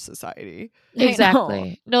harm society.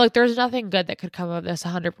 Exactly. No, like there's nothing good that could come of this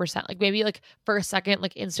 100%. Like maybe like for a second,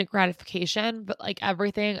 like instant gratification, but like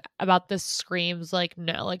everything about this screams like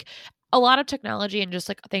no. Like a lot of technology and just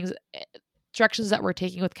like things, directions that we're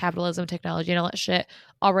taking with capitalism, technology, and all that shit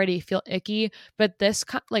already feel icky. But this,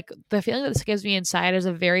 like the feeling that this gives me inside is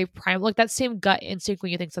a very prime, like that same gut instinct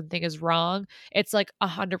when you think something is wrong. It's like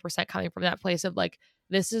 100% coming from that place of like,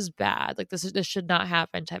 this is bad, like this should not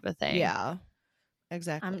happen type of thing. Yeah,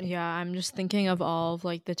 exactly. I'm just thinking of all of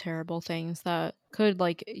like the terrible things that could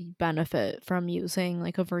like benefit from using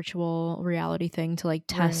like a virtual reality thing to like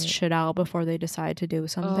test shit out before they decide to do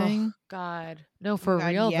something. Oh god, no, for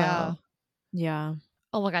real though. Yeah.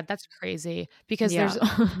 Oh my god, that's crazy, because there's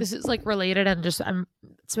this is like related, and just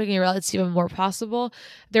it's making it's even more possible.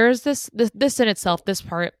 There's this in itself, this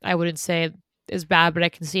part I wouldn't say is bad, but I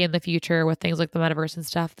can see in the future with things like the metaverse and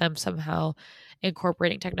stuff, them somehow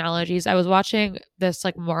incorporating technologies. I was watching this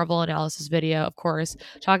like Marvel analysis video, of course,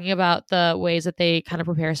 talking about the ways that they kind of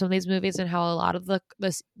prepare some of these movies, and how a lot of the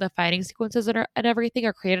fighting sequences and everything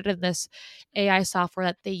are created in this AI software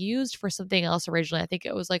that they used for something else originally. I think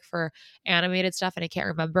it was like for animated stuff, and I can't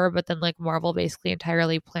remember, but then like Marvel basically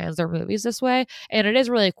entirely plans their movies this way, and it is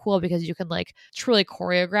really cool because you can like truly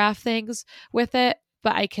choreograph things with it.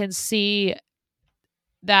 But I can see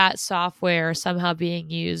that software somehow being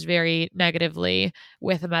used very negatively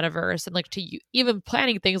with a metaverse, and like to even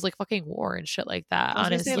planning things like fucking war and shit like that.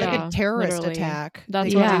 Honestly, like a terrorist attack.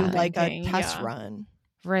 That's do like a test run,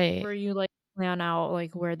 right? Where you like plan out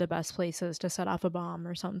like where the best place is to set off a bomb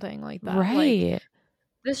or something like that, right? Like,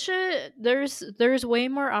 this shit, there's way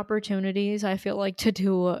more opportunities, I feel like, to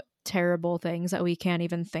do terrible things that we can't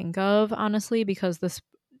even think of, honestly, because this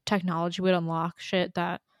technology would unlock shit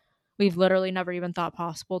that we've literally never even thought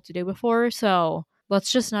possible to do before. So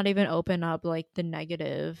let's just not even open up like the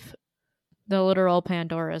literal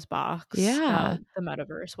Pandora's box. Yeah, the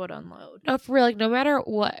metaverse would unload. No, for real, like no matter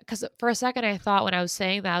what, because for a second I thought when I was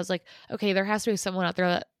saying that, I was like, okay, there has to be someone out there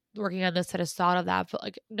that working on this that has thought of that, but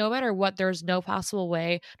like no matter what, there's no possible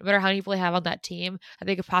way, no matter how many people they have on that team, I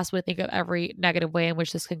think could possibly think of every negative way in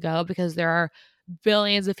which this can go, because there are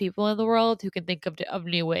billions of people in the world who can think of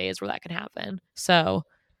new ways where that can happen. So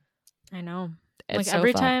I know, it's like so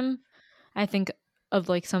every fun. time I think of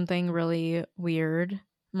like something really weird,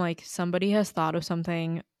 like somebody has thought of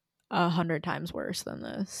something 100 times worse than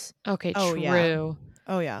this. Okay, oh, true. Yeah.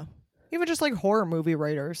 Oh yeah, even just like horror movie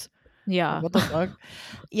writers. Yeah. Like, what the fuck?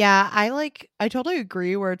 Yeah, I totally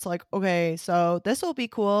agree where it's like, okay, so this will be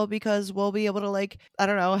cool because we'll be able to like, I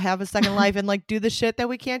don't know, have a second life and like do the shit that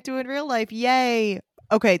we can't do in real life. Yay.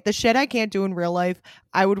 Okay, the shit I can't do in real life,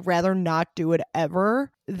 I would rather not do it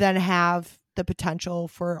ever than have the potential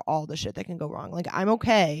for all the shit that can go wrong. Like, I'm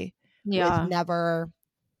okay with never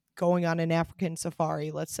going on an African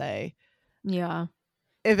safari, let's say. Yeah.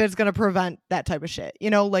 If it's going to prevent that type of shit. You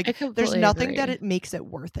know, like, there's nothing agree. that it makes it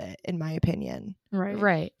worth it, in my opinion. Right.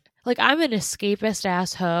 Right. like I'm an escapist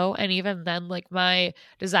ass hoe, and even then, like my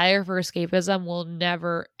desire for escapism will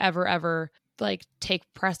never ever ever like take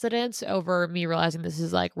precedence over me realizing this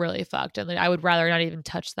is like really fucked, and like, I would rather not even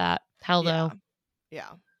touch that. Hell no. Yeah.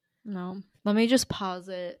 No. Let me just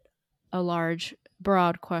posit a large,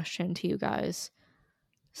 broad question to you guys.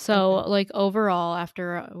 So, like, overall,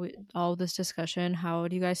 after all this discussion, how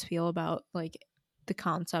do you guys feel about, like, the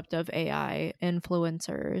concept of AI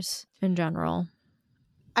influencers in general?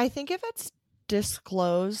 I think if it's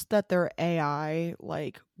disclosed that they're AI,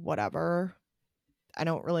 like, whatever, I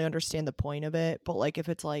don't really understand the point of it. But, like, if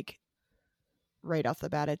it's, like, right off the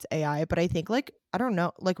bat it's AI. But I think, like, I don't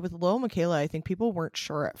know, like with Lil Miquela, I think people weren't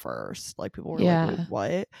sure at first. Like, people were like, wait,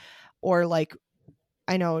 what? Or like,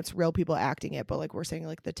 I know it's real people acting it, but like we're saying,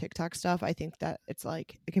 like the TikTok stuff, I think that it's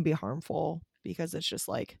like it can be harmful because it's just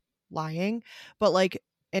like lying. But like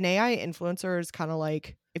an AI influencer is kind of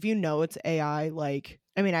like, if you know it's AI, like,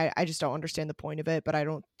 I mean, I just don't understand the point of it, but I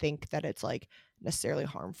don't think that it's like necessarily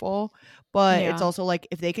harmful. But it's also like,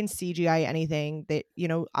 if they can CGI anything, they, you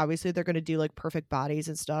know, obviously they're going to do like perfect bodies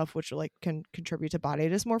and stuff, which like can contribute to body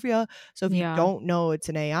dysmorphia. So if you don't know it's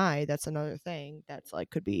an AI, that's another thing that's like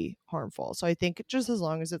could be harmful. So I think just as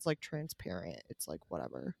long as it's like transparent, it's like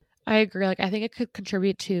whatever. I agree. Like I think it could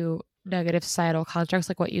contribute to negative societal constructs,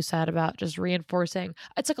 like what you said about just reinforcing.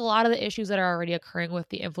 It's like a lot of the issues that are already occurring with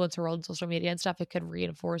the influencer world and social media and stuff, it could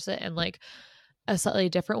reinforce it in like a slightly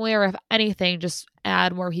different way, or if anything, just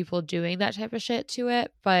add more people doing that type of shit to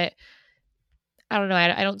it. But I don't know.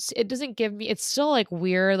 I don't. It doesn't give me. It's still like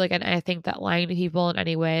weird. Like, and I think that lying to people in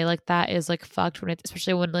any way like that is like fucked when it,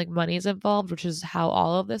 especially when like money is involved, which is how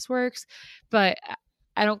all of this works. But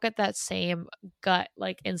I don't get that same gut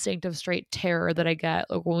like instinct of straight terror that I get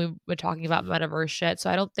like when we've been talking about metaverse shit. So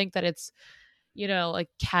I don't think that it's, you know, like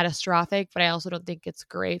catastrophic, but I also don't think it's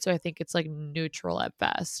great. So I think it's like neutral at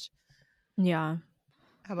best. Yeah.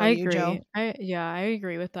 How about you, agree. Joe? I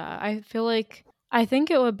agree with that. I feel like I think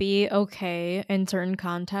it would be okay in certain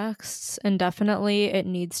contexts, and definitely it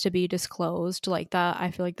needs to be disclosed like that.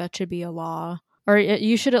 I feel like that should be a law, or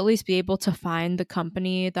you should at least be able to find the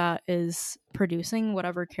company that is producing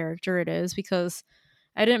whatever character it is. Because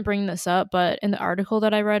I didn't bring this up, but in the article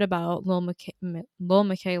that I read about Lil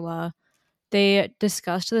Miquela, they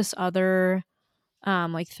discussed this other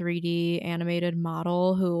like 3D animated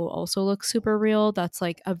model who also looks super real. That's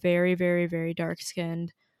like a very, very, very dark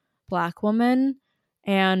skinned Black woman.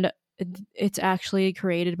 And it's actually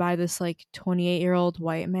created by this like 28-year-old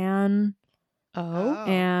white man.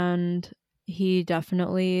 And he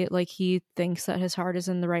definitely like he thinks that his heart is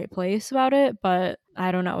in the right place about it, but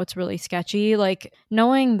I don't know, it's really sketchy. Like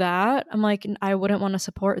knowing that, I'm like, I wouldn't want to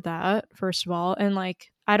support that, first of all. And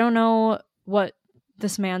like I don't know what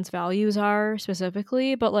this man's values are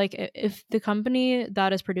specifically, but like if the company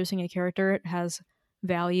that is producing a character has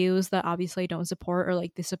values that obviously don't support, or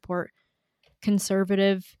like they support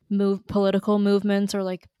conservative political movements, or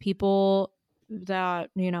like people that,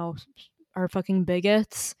 you know, are fucking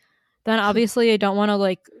bigots, then obviously I don't want to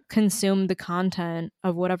like consume the content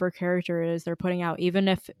of whatever character it is they're putting out, even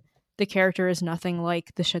if the character is nothing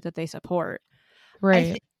like the shit that they support.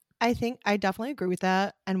 Right. I think I definitely agree with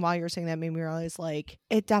that. And while you're saying that, made me realize like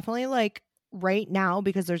it definitely like right now,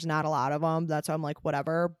 because there's not a lot of them, that's why I'm like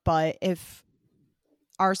whatever. But if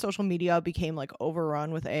our social media became like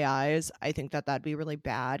overrun with AIs, I think that that'd be really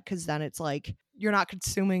bad, because then it's like you're not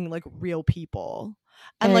consuming like real people.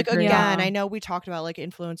 And like again, I know we talked about like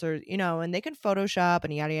influencers, you know, and they can Photoshop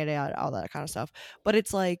and yada yada yada, all that kind of stuff. But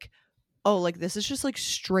it's like, oh, like this is just like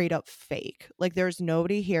straight up fake. Like there's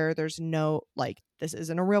nobody here. There's no like, this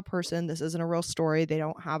isn't a real person. This isn't a real story. They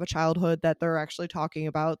don't have a childhood that they're actually talking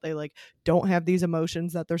about. They like don't have these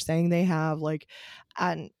emotions that they're saying they have. Like,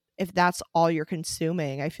 and if that's all you're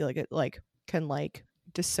consuming, I feel like it like can like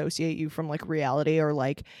dissociate you from like reality, or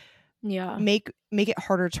like make it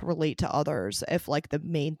harder to relate to others if like the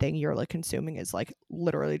main thing you're like consuming is like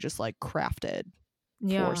literally just like crafted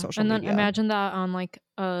for social media. And then imagine that on like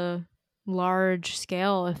a large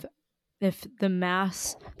scale, if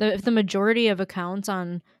the majority of accounts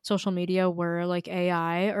on social media were like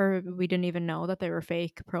AI, or we didn't even know that they were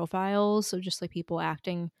fake profiles, so just like people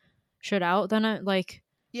acting shit out, then it like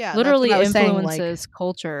literally influences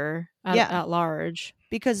culture at large.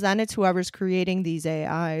 Because then it's whoever's creating these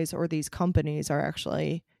AIs or these companies are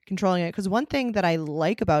actually controlling it. Because one thing that I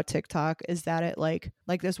like about TikTok is that it like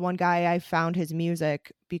this one guy, I found his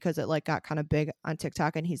music because it like got kind of big on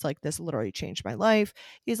TikTok, and he's like, this literally changed my life.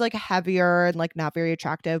 He's like heavier and like not very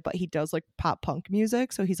attractive, but he does like pop punk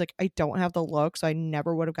music. So he's like, I don't have the look, so I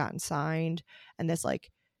never would have gotten signed, and this like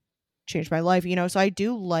changed my life, you know. So I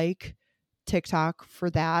do like TikTok for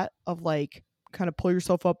that, of like kind of pull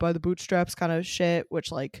yourself up by the bootstraps kind of shit,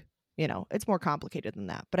 which like, you know, it's more complicated than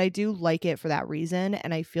that. But I do like it for that reason.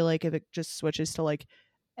 And I feel like if it just switches to like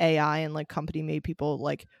AI and like company made people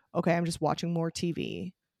like, okay, I'm just watching more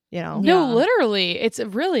TV, you know? No, literally. It's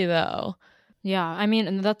really though. Yeah. I mean,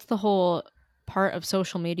 and that's the whole part of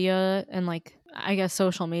social media, and like, I guess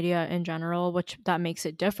social media in general, which that makes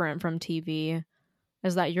it different from TV,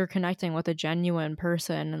 is that you're connecting with a genuine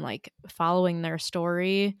person and like following their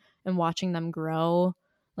story and watching them grow.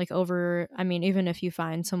 Like over, I mean, even if you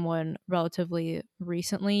find someone relatively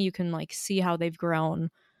recently, you can like see how they've grown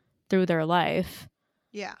through their life.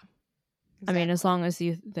 Yeah. Exactly. I mean, as long as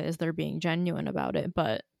they're being genuine about it.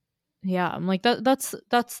 But yeah, I'm like that's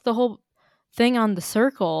the whole thing on The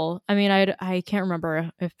Circle. I mean, I can't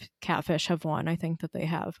remember if Catfish have won. I think that they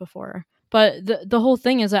have before. But the whole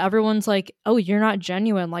thing is that everyone's like, oh, you're not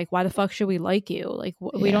genuine. Like, why the fuck should we like you? Like,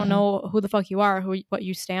 we don't know who the fuck you are, what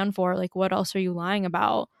you stand for. Like, what else are you lying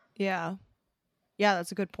about? Yeah. Yeah,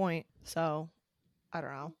 that's a good point. So, I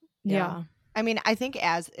don't know. Yeah. I mean, I think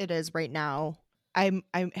as it is right now, I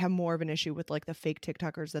have more of an issue with like the fake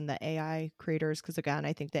TikTokers than the AI creators. Because again,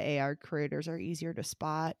 I think the AI creators are easier to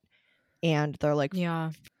spot. And they're like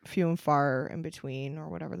few and far in between, or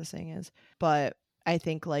whatever the saying is. But I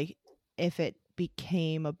think like if it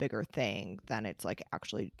became a bigger thing, then it's like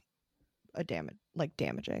actually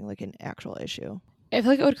damaging, like an actual issue. I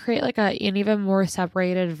feel like it would create like an even more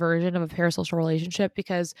separated version of a parasocial relationship,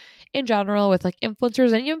 because in general with like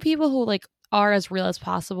influencers and even people who like are as real as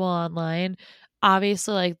possible online,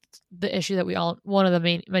 obviously like the issue that one of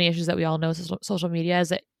the many issues that we all know is social media is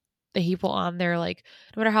that the people on there, like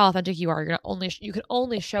no matter how authentic you are, you can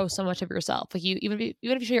only show so much of yourself. Like even if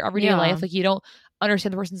you show your everyday life, like you don't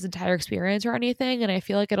understand the person's entire experience or anything. And I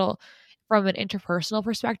feel like it'll, from an interpersonal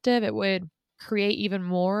perspective, it would create even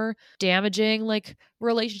more damaging like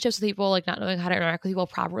relationships with people, like not knowing how to interact with people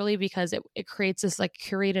properly, because it creates this like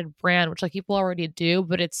curated brand, which like people already do,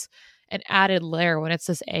 but it's an added layer when it's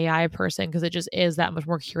this AI person, because it just is that much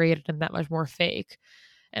more curated and that much more fake.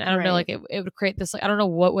 And I don't know, like it would create this, like, I don't know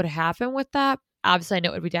what would happen with that. Obviously, I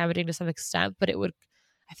know it would be damaging to some extent, but I feel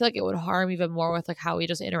like it would harm even more with like how we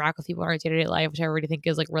just interact with people in our day-to-day life, which I already think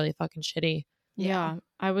is like really fucking shitty. Yeah.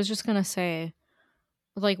 I was just going to say,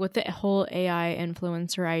 like with the whole AI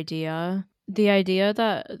influencer idea, the idea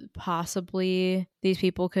that possibly these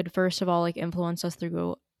people could first of all like influence us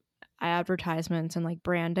through advertisements and like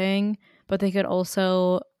branding, but they could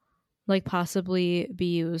also like possibly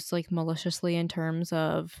be used like maliciously in terms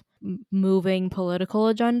of moving political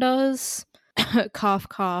agendas. Cough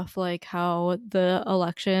cough, like how the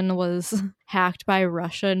election was hacked by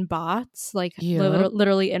Russian bots, like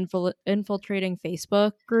literally infiltrating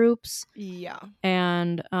Facebook groups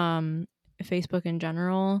and Facebook in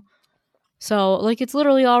general. So like it's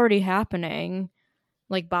literally already happening.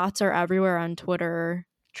 Like bots are everywhere on Twitter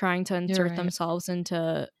trying to insert themselves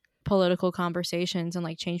into political conversations and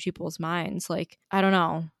like change people's minds. Like, I don't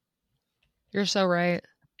know. You're so right.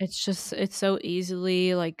 It's so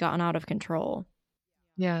easily like gotten out of control.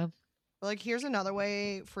 Yeah. Like, here's another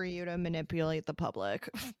way for you to manipulate the public.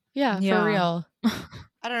 Yeah, for real.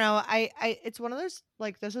 I don't know. I it's one of those,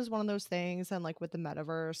 like, this is one of those things, and like with the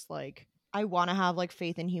metaverse, like I want to have like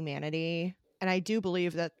faith in humanity, and I do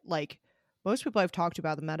believe that like most people I've talked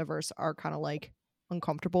about the metaverse are kind of like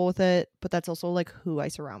uncomfortable with it, but that's also like who I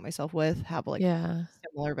surround myself with, have like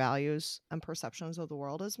similar values and perceptions of the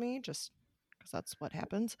world as me, just because that's what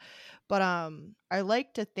happens. But I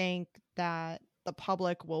like to think that the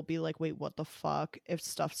public will be like, wait, what the fuck, if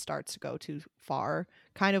stuff starts to go too far.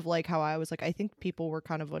 Kind of like how I was like, I think people were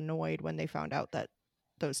kind of annoyed when they found out that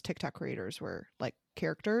those TikTok creators were like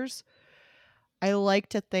characters. I like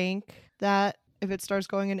to think that if it starts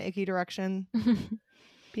going in an icky direction,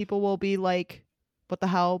 people will be like, what the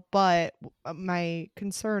hell? But my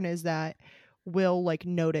concern is that we'll like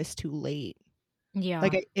notice too late. Yeah.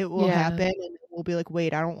 Like it will happen, and we'll be like,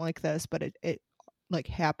 wait, I don't like this, but it like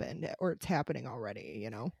happened, or it's happening already, you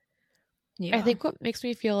know? Yeah. I think what makes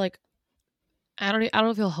me feel like, I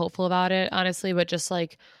don't feel hopeful about it, honestly, but just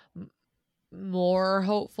like more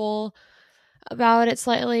hopeful about it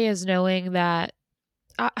slightly is knowing that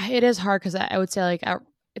it is hard, because I would say like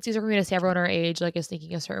it's easier for me to see everyone our age like is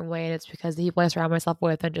thinking a certain way, and it's because the people I surround myself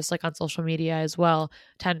with and just like on social media as well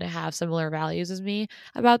tend to have similar values as me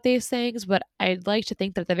about these things. But I'd like to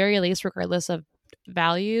think that at the very least, regardless of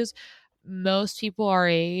values, most people our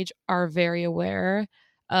age are very aware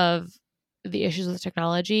of the issues with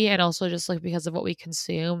technology, and also just like because of what we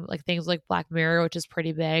consume, like things like Black Mirror, which is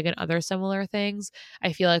pretty big, and other similar things.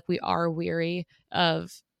 I feel like we are weary of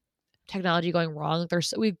technology going wrong.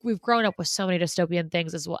 We've grown up with so many dystopian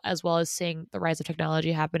things as well as seeing the rise of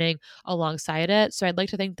technology happening alongside it. So I'd like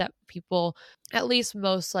to think that people, at least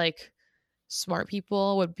most like smart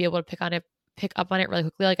people, would be able to pick up on it really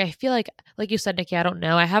quickly. Like I feel like you said, Nikki, I don't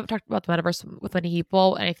know. I haven't talked about the metaverse with many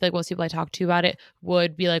people, and I feel like most people I talk to about it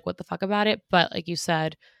would be like, what the fuck about it? But like you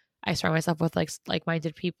said, I surround myself with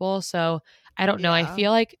like-minded people. So I don't know. I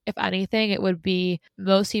feel like if anything, it would be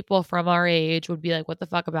most people from our age would be like, what the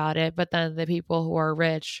fuck about it? But then the people who are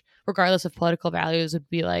rich, regardless of political values, would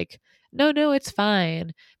be like, no, it's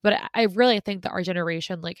fine. But I really think that our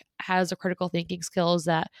generation like has the critical thinking skills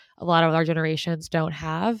that a lot of our generations don't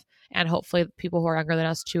have. And hopefully people who are younger than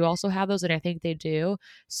us too also have those. And I think they do.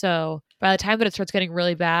 So by the time that it starts getting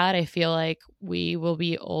really bad, I feel like we will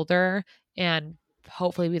be older and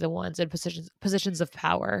hopefully be the ones in positions of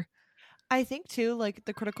power. I think too, like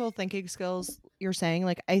the critical thinking skills you're saying,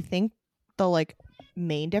 like I think the like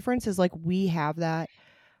main difference is like we have that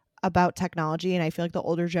about technology, and I feel like the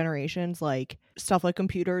older generations, like stuff like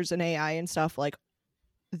computers and AI and stuff, like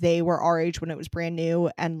they were our age when it was brand new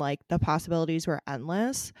and like the possibilities were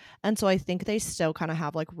endless. And so I think they still kind of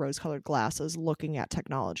have like rose-colored glasses looking at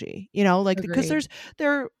technology, you know, like because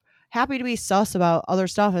they're happy to be sus about other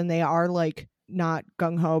stuff and they are like not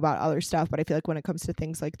gung-ho about other stuff. But I feel like when it comes to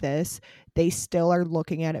things like this, they still are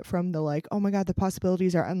looking at it from the like, oh my God, the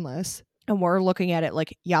possibilities are endless. And we're looking at it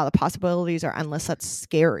like, yeah, the possibilities are endless. That's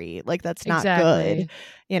scary. Like, that's not good.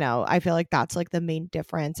 You know, I feel like that's like the main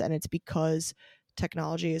difference. And it's because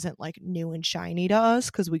technology isn't like new and shiny to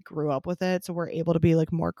us because we grew up with it. So we're able to be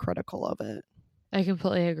like more critical of it. I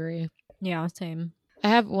completely agree. Yeah, same. I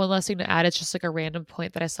have one last thing to add. It's just like a random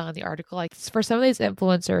point that I saw in the article. Like for some of these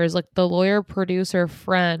influencers, like the lawyer producer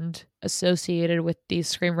friend associated with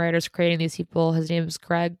these screenwriters creating these people, his name is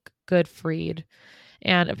Greg Goodfried.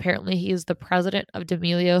 And apparently he's the president of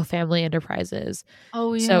D'Amelio Family Enterprises.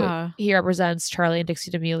 Oh, yeah. So he represents Charli and Dixie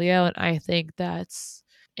D'Amelio. And I think that's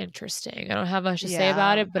interesting. I don't have much to say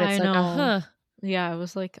about it, but it's Yeah, I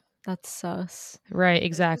was like, that's sus. Right,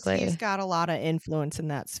 exactly. He's got a lot of influence in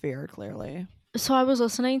that sphere, clearly. So I was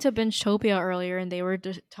listening to Bingetopia earlier, and they were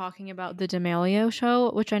talking about the D'Amelio show,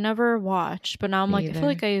 which I never watched. But now I'm like, I feel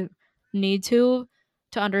like I need to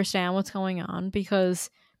understand what's going on, because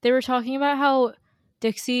they were talking about how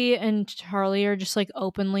Dixie and Charli are just like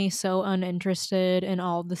openly so uninterested in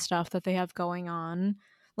all the stuff that they have going on.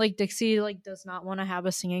 Like Dixie like does not want to have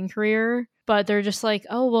a singing career, but they're just like,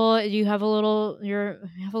 oh well, you have a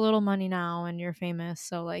little money now and you're famous,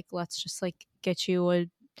 so like let's just like get you a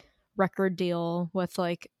record deal with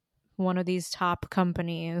like one of these top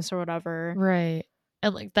companies or whatever. Right.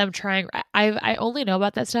 And like them trying, I only know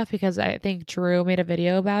about that stuff because I think Drew made a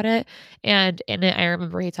video about it, and in it I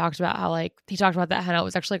remember he talked about how like he talked about that, how it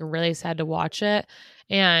was actually like really sad to watch it,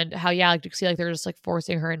 and how like Dixie like they're just like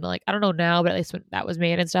forcing her into like, I don't know now, but at least when that was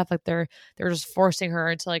made and stuff, like they're just forcing her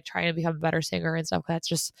into like trying to become a better singer and stuff. That's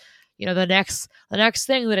just, you know, the next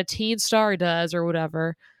thing that a teen star does or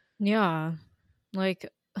whatever. Yeah, like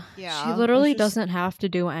she literally doesn't have to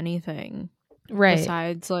do anything, right?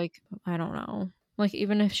 Besides like, I don't know. Like,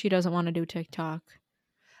 even if she doesn't want to do TikTok,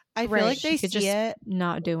 I feel like they see it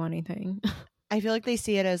not do anything. I feel like they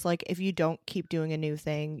see it as like, if you don't keep doing a new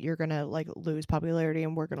thing, you're gonna like lose popularity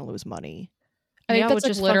and we're gonna lose money. I think that's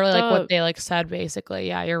like literally like what they like said basically.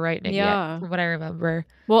 Yeah, you're right, Nikki. Yeah, from what I remember.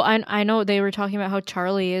 Well, I know they were talking about how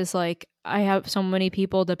Charli is like, I have so many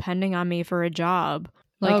people depending on me for a job.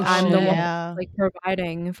 Like I'm the one like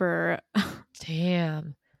providing for.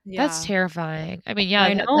 Damn. Yeah. That's terrifying. I mean, yeah,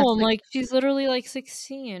 I know. I'm like, she's literally like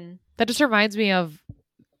 16. That just reminds me of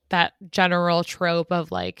that general trope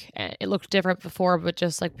of like, it looked different before, but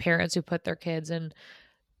just like parents who put their kids in,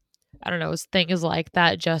 I don't know, things like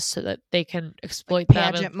that just so that they can exploit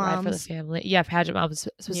like them and provide for the family. Yeah, pageant moms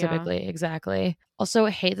specifically. Yeah. Exactly. Also, I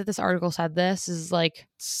hate that this article said this. Is like,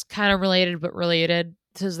 it's kind of related, but related.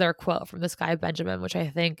 This is their quote from this guy, Benjamin, which I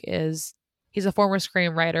think is, he's a former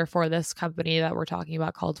screenwriter for this company that we're talking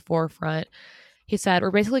about called Forefront. He said,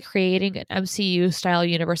 we're basically creating an MCU style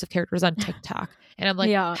universe of characters on TikTok. And I'm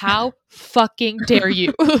like, how fucking dare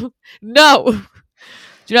you? No,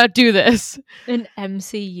 do not do this. An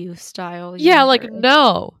MCU style universe. Yeah, like,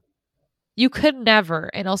 no. You could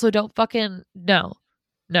never. And also don't fucking, no.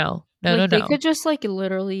 They could just like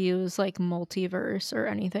literally use like multiverse or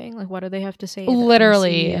anything. Like, what do they have to say?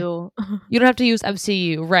 Literally, you don't have to use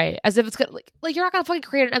MCU, right? As if it's gonna like you're not gonna fucking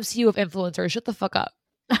create an MCU of influencers. Shut the fuck up.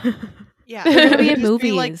 Yeah, they're gonna be in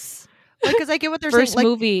movies. Like, because I get what they're First saying. First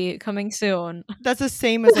movie coming soon. That's the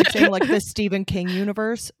same as like saying like the Stephen King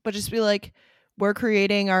universe, but just be like, we're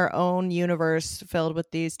creating our own universe filled with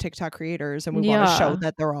these TikTok creators, and we want to show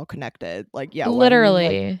that they're all connected. Like, yeah,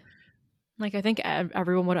 literally. Like, I think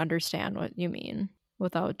everyone would understand what you mean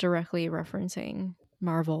without directly referencing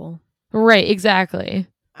Marvel. Right, exactly.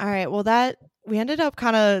 All right, well, we ended up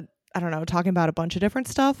kind of, I don't know, talking about a bunch of different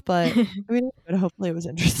stuff, but I mean, hopefully it was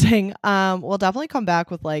interesting. We'll definitely come back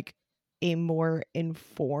with like a more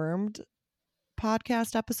informed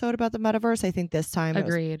podcast episode about the metaverse. I think this time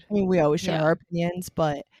agreed. We always share our opinions,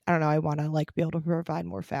 but I don't know, I want to like be able to provide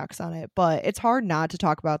more facts on it. But it's hard not to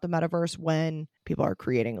talk about the metaverse when people are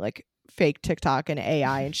creating like fake TikTok and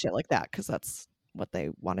AI and shit like that, because that's what they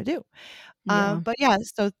want to do. But yeah,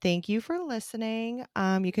 so thank you for listening.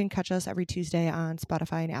 You can catch us every Tuesday on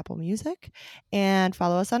Spotify and Apple Music, and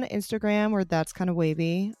follow us on Instagram, where that's kind of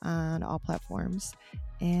wavy, on all platforms.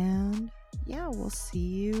 And yeah, we'll see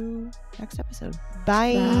you next episode.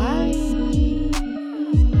 Bye.